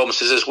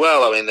performances as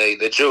well. I mean,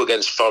 they drew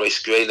against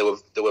Forest Green.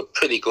 They were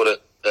pretty good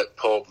at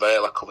Port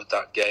Vale. I covered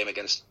that game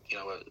against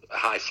a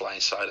high flying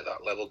side at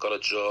that level. Got a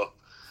draw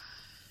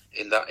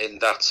in that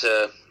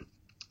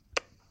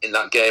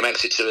game.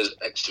 Exeter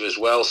as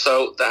well.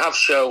 So they have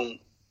shown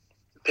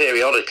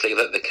periodically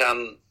that they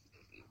can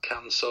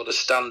sort of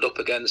stand up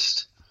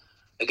against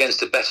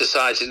the better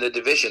sides in the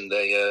division.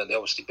 They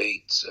obviously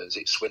beat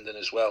Swindon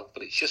as well,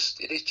 but it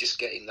is just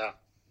getting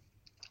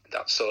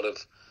that sort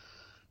of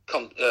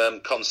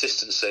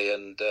consistency.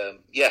 And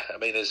I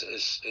mean,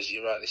 as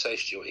you rightly say,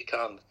 Stuart,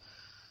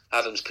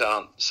 Adams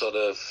can't sort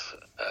of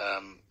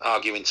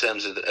argue in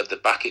terms of the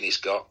backing he's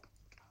got.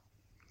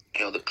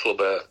 The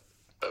club are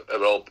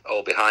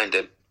all behind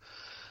him.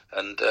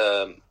 And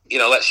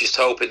let's just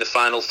hope in the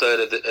final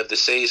third of the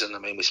season. I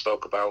mean, we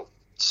spoke about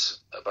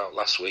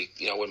last week.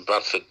 When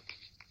Bradford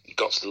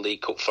got to the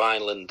League Cup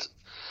final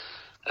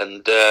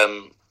and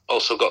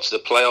also got to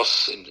the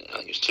playoffs in, I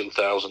think it was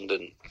 2000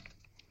 and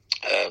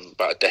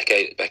about a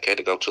decade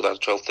ago,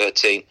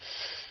 2012-13.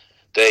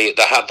 They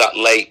had that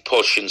late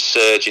push and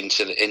surge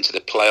into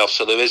the playoffs.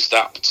 So there is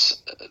that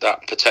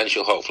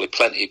potential. Hopefully,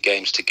 plenty of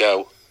games to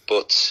go,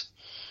 but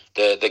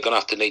they're going to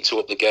have to need to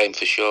up the game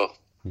for sure.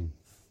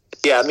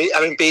 Yeah, I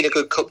mean, being a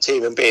good cup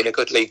team and being a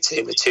good league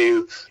team are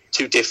two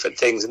different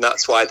things, and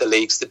that's why the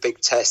league's the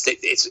big test.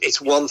 It's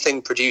one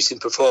thing producing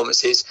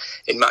performances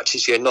in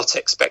matches you're not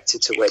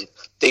expected to win.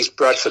 These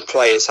Bradford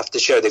players have to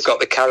show they've got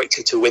the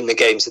character to win the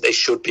games that they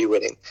should be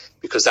winning,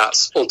 because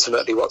that's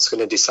ultimately what's going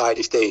to decide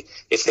if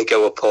they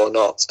go up or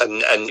not.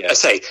 And I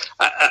say,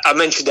 I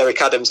mentioned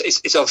Derek Adams.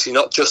 It's obviously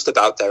not just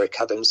about Derek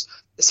Adams.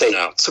 I say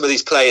some of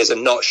these players are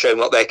not showing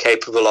what they're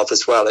capable of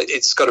as well.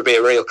 It's got to be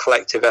a real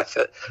collective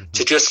effort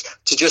to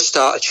just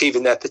start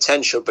achieving their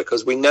potential,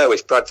 because we know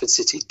if Bradford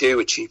City do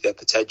achieve their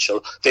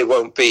potential, they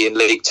won't be in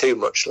League Two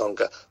much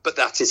longer. But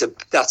that is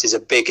a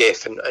big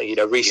if, and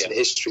recent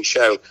history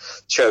shows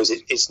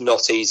it's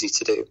not easy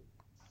to do.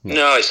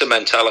 No, it's the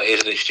mentality,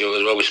 isn't it, Stuart?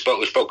 As well,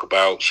 we spoke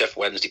about Sheffield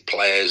Wednesday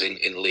players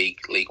in League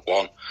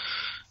One.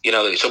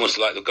 It's almost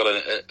like they've got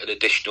an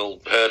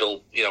additional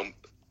hurdle,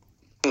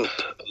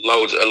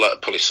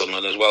 Probably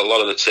Sunderland as well. A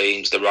lot of the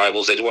teams, the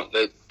rivals,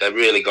 they're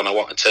really going to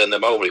want to turn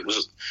them over. It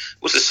was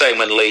the same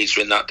when Leeds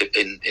were in that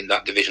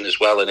division as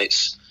well, and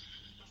it's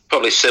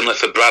probably similar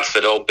for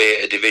Bradford,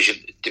 albeit a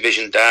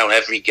division down.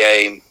 Every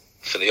game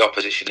for the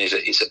opposition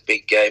is a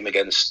big game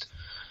against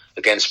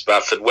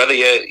Bradford. Whether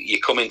you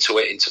come into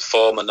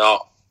form or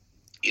not,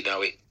 you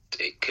know, it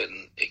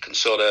can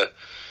sort of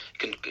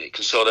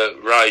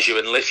rise you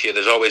and lift you.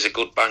 There's always a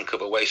good bank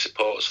of away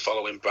supporters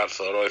following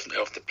Bradford, or if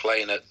they're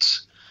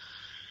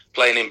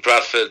playing in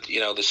Bradford,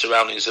 you know, the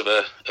surroundings of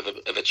a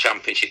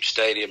championship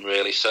stadium,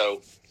 really.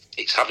 So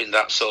it's having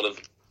that sort of,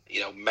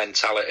 you know,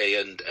 mentality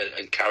and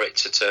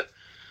character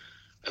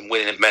and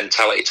winning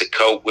mentality to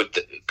cope with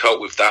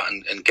that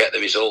and get the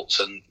results.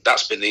 And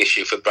that's been the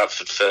issue for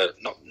Bradford for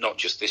not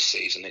just this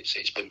season.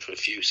 It's been for a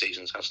few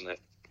seasons, hasn't it?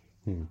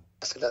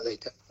 Definitely,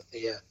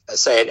 yeah. I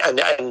say,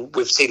 and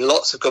we've seen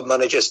lots of good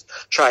managers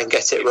try and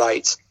get it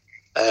right.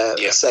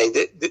 I say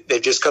that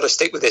they've just got to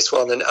stick with this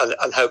one and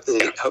hope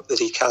that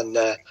he can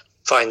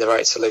find the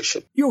right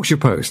solution.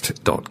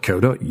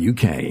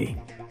 YorkshirePost.co.uk.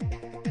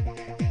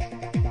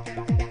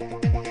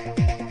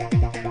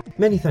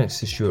 Many thanks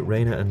to Stuart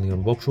Rayner and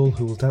Leon Wobschall,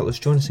 who will doubtless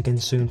join us again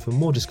soon for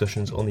more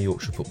discussions on the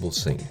Yorkshire football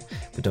scene.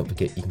 But don't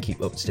forget, you can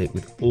keep up to date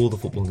with all the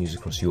football news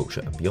across Yorkshire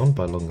and beyond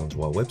by logging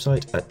onto our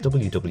website at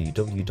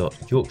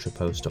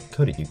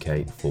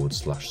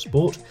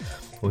www.yorkshirepost.co.uk/sport.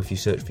 Or if you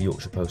search for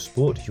Yorkshire Post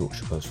Sport,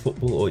 Yorkshire Post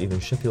Football, or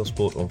even Sheffield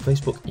Sport on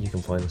Facebook, you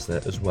can find us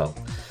there as well.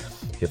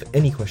 If you have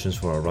any questions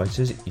for our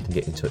writers, you can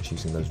get in touch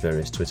using those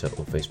various Twitter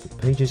or Facebook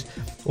pages,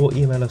 or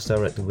email us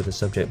directly with the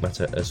subject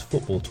matter as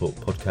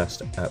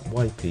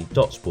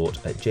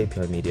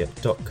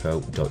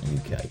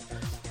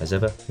footballtalkpodcast@yp.sport@jpimedia.co.uk. As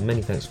ever,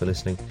 many thanks for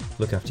listening,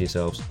 look after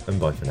yourselves, and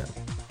bye for now.